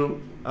asking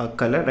you a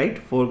color, right?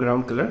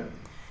 Foreground color.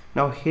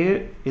 Now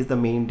here is the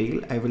main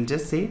deal. I will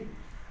just say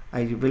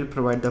I will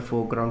provide the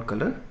foreground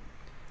color,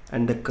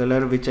 and the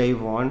color which I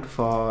want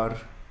for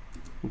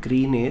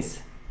green is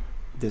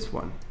this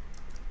one.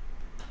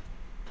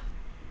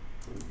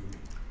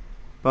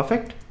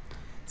 Perfect.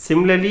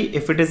 Similarly,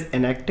 if it is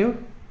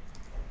inactive,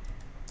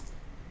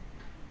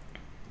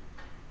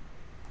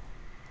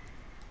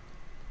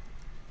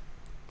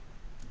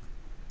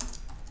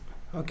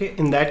 Okay,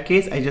 in that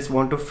case I just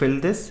want to fill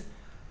this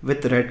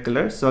with red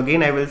color. So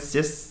again I will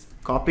just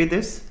copy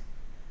this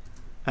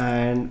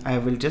and I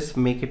will just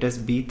make it as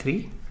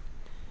B3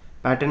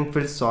 pattern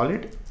fill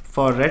solid.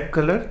 For red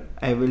color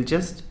I will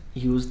just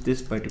use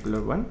this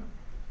particular one,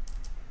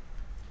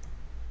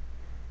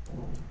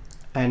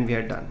 and we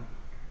are done.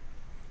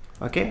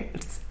 Okay,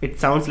 it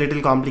sounds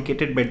little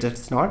complicated, but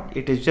that's not.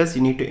 It is just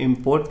you need to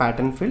import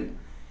pattern fill,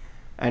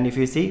 and if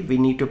you see, we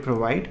need to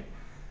provide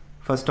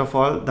first of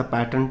all the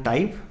pattern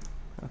type.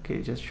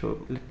 Okay, just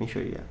let me show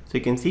you. Yeah. So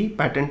you can see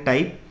pattern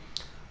type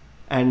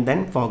and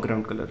then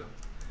foreground color.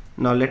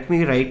 Now let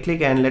me right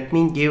click and let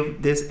me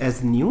give this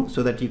as new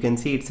so that you can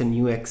see it's a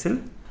new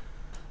Excel.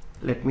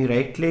 Let me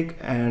right click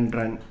and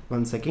run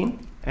once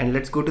again, and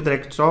let's go to the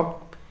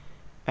desktop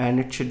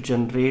and it should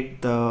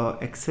generate the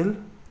Excel.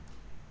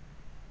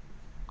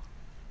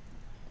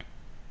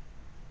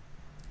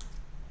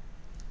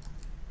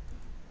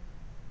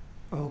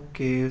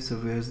 Okay, so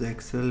where's the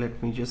Excel?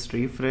 Let me just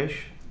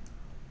refresh.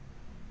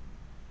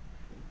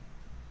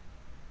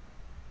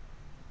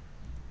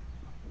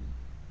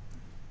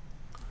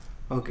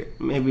 Okay,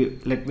 maybe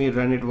let me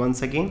run it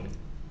once again.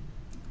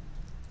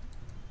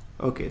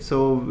 Okay,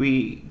 so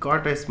we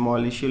got a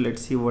small issue.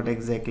 Let's see what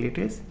exactly it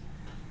is.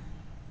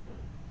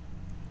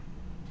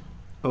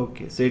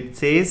 Okay, so it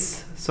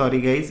says, sorry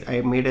guys,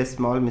 I made a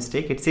small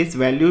mistake. It says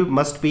value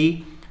must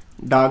be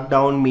dark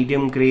down,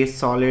 medium gray,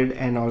 solid,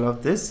 and all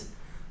of this.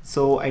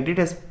 So I did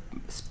a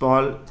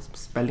small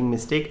spelling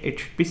mistake. It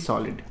should be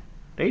solid,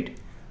 right?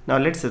 Now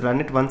let's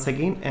run it once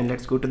again and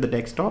let's go to the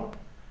desktop,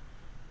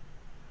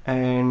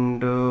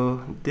 and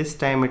this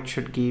time it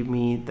should give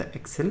me the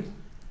Excel.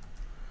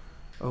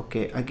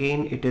 Okay,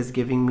 again it is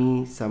giving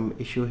me some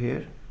issue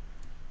here.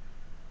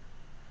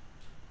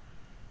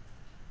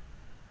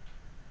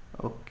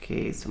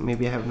 Okay, so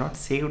maybe I have not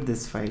saved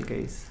this file,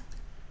 guys.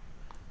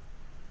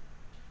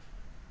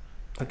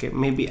 Okay,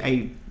 maybe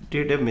I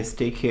did a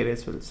mistake here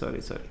as well.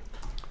 Sorry.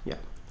 Yeah,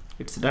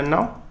 it's done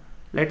now.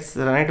 Let's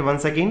run it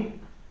once again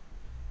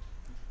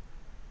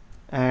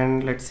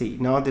and let's see.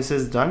 Now this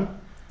is done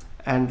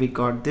and we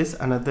got this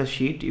another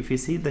sheet. If you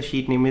see, the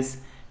sheet name is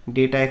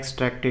data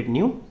extracted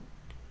new,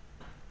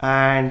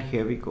 and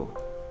here we go.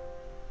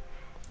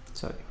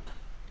 Sorry.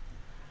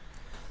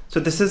 So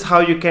this is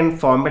how you can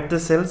format the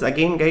cells.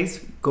 Again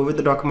guys, go with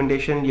the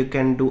documentation. You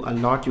can do a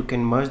lot. You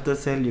can merge the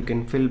cell, you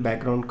can fill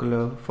background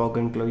color,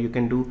 foreground color, you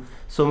can do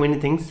so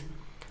many things.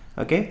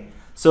 Okay,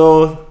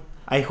 so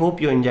I hope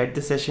you enjoyed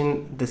this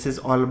session. This is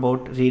all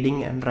about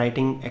reading and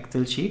writing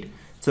Excel sheet.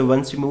 So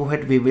once we move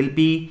ahead, we will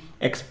be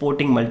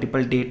exporting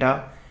multiple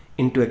data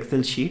into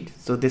Excel sheet.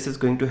 So this is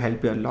going to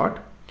help you a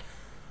lot.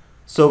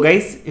 So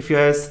guys, if you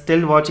are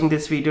still watching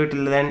this video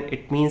till then,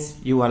 it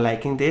means you are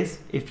liking this.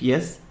 If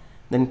yes,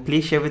 then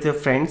please share with your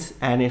friends,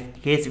 and in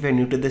case if you're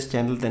new to this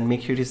channel, then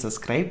make sure you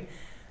subscribe,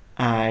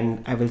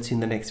 and I will see you in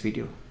the next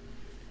video.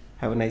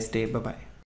 Have a nice day. Bye bye.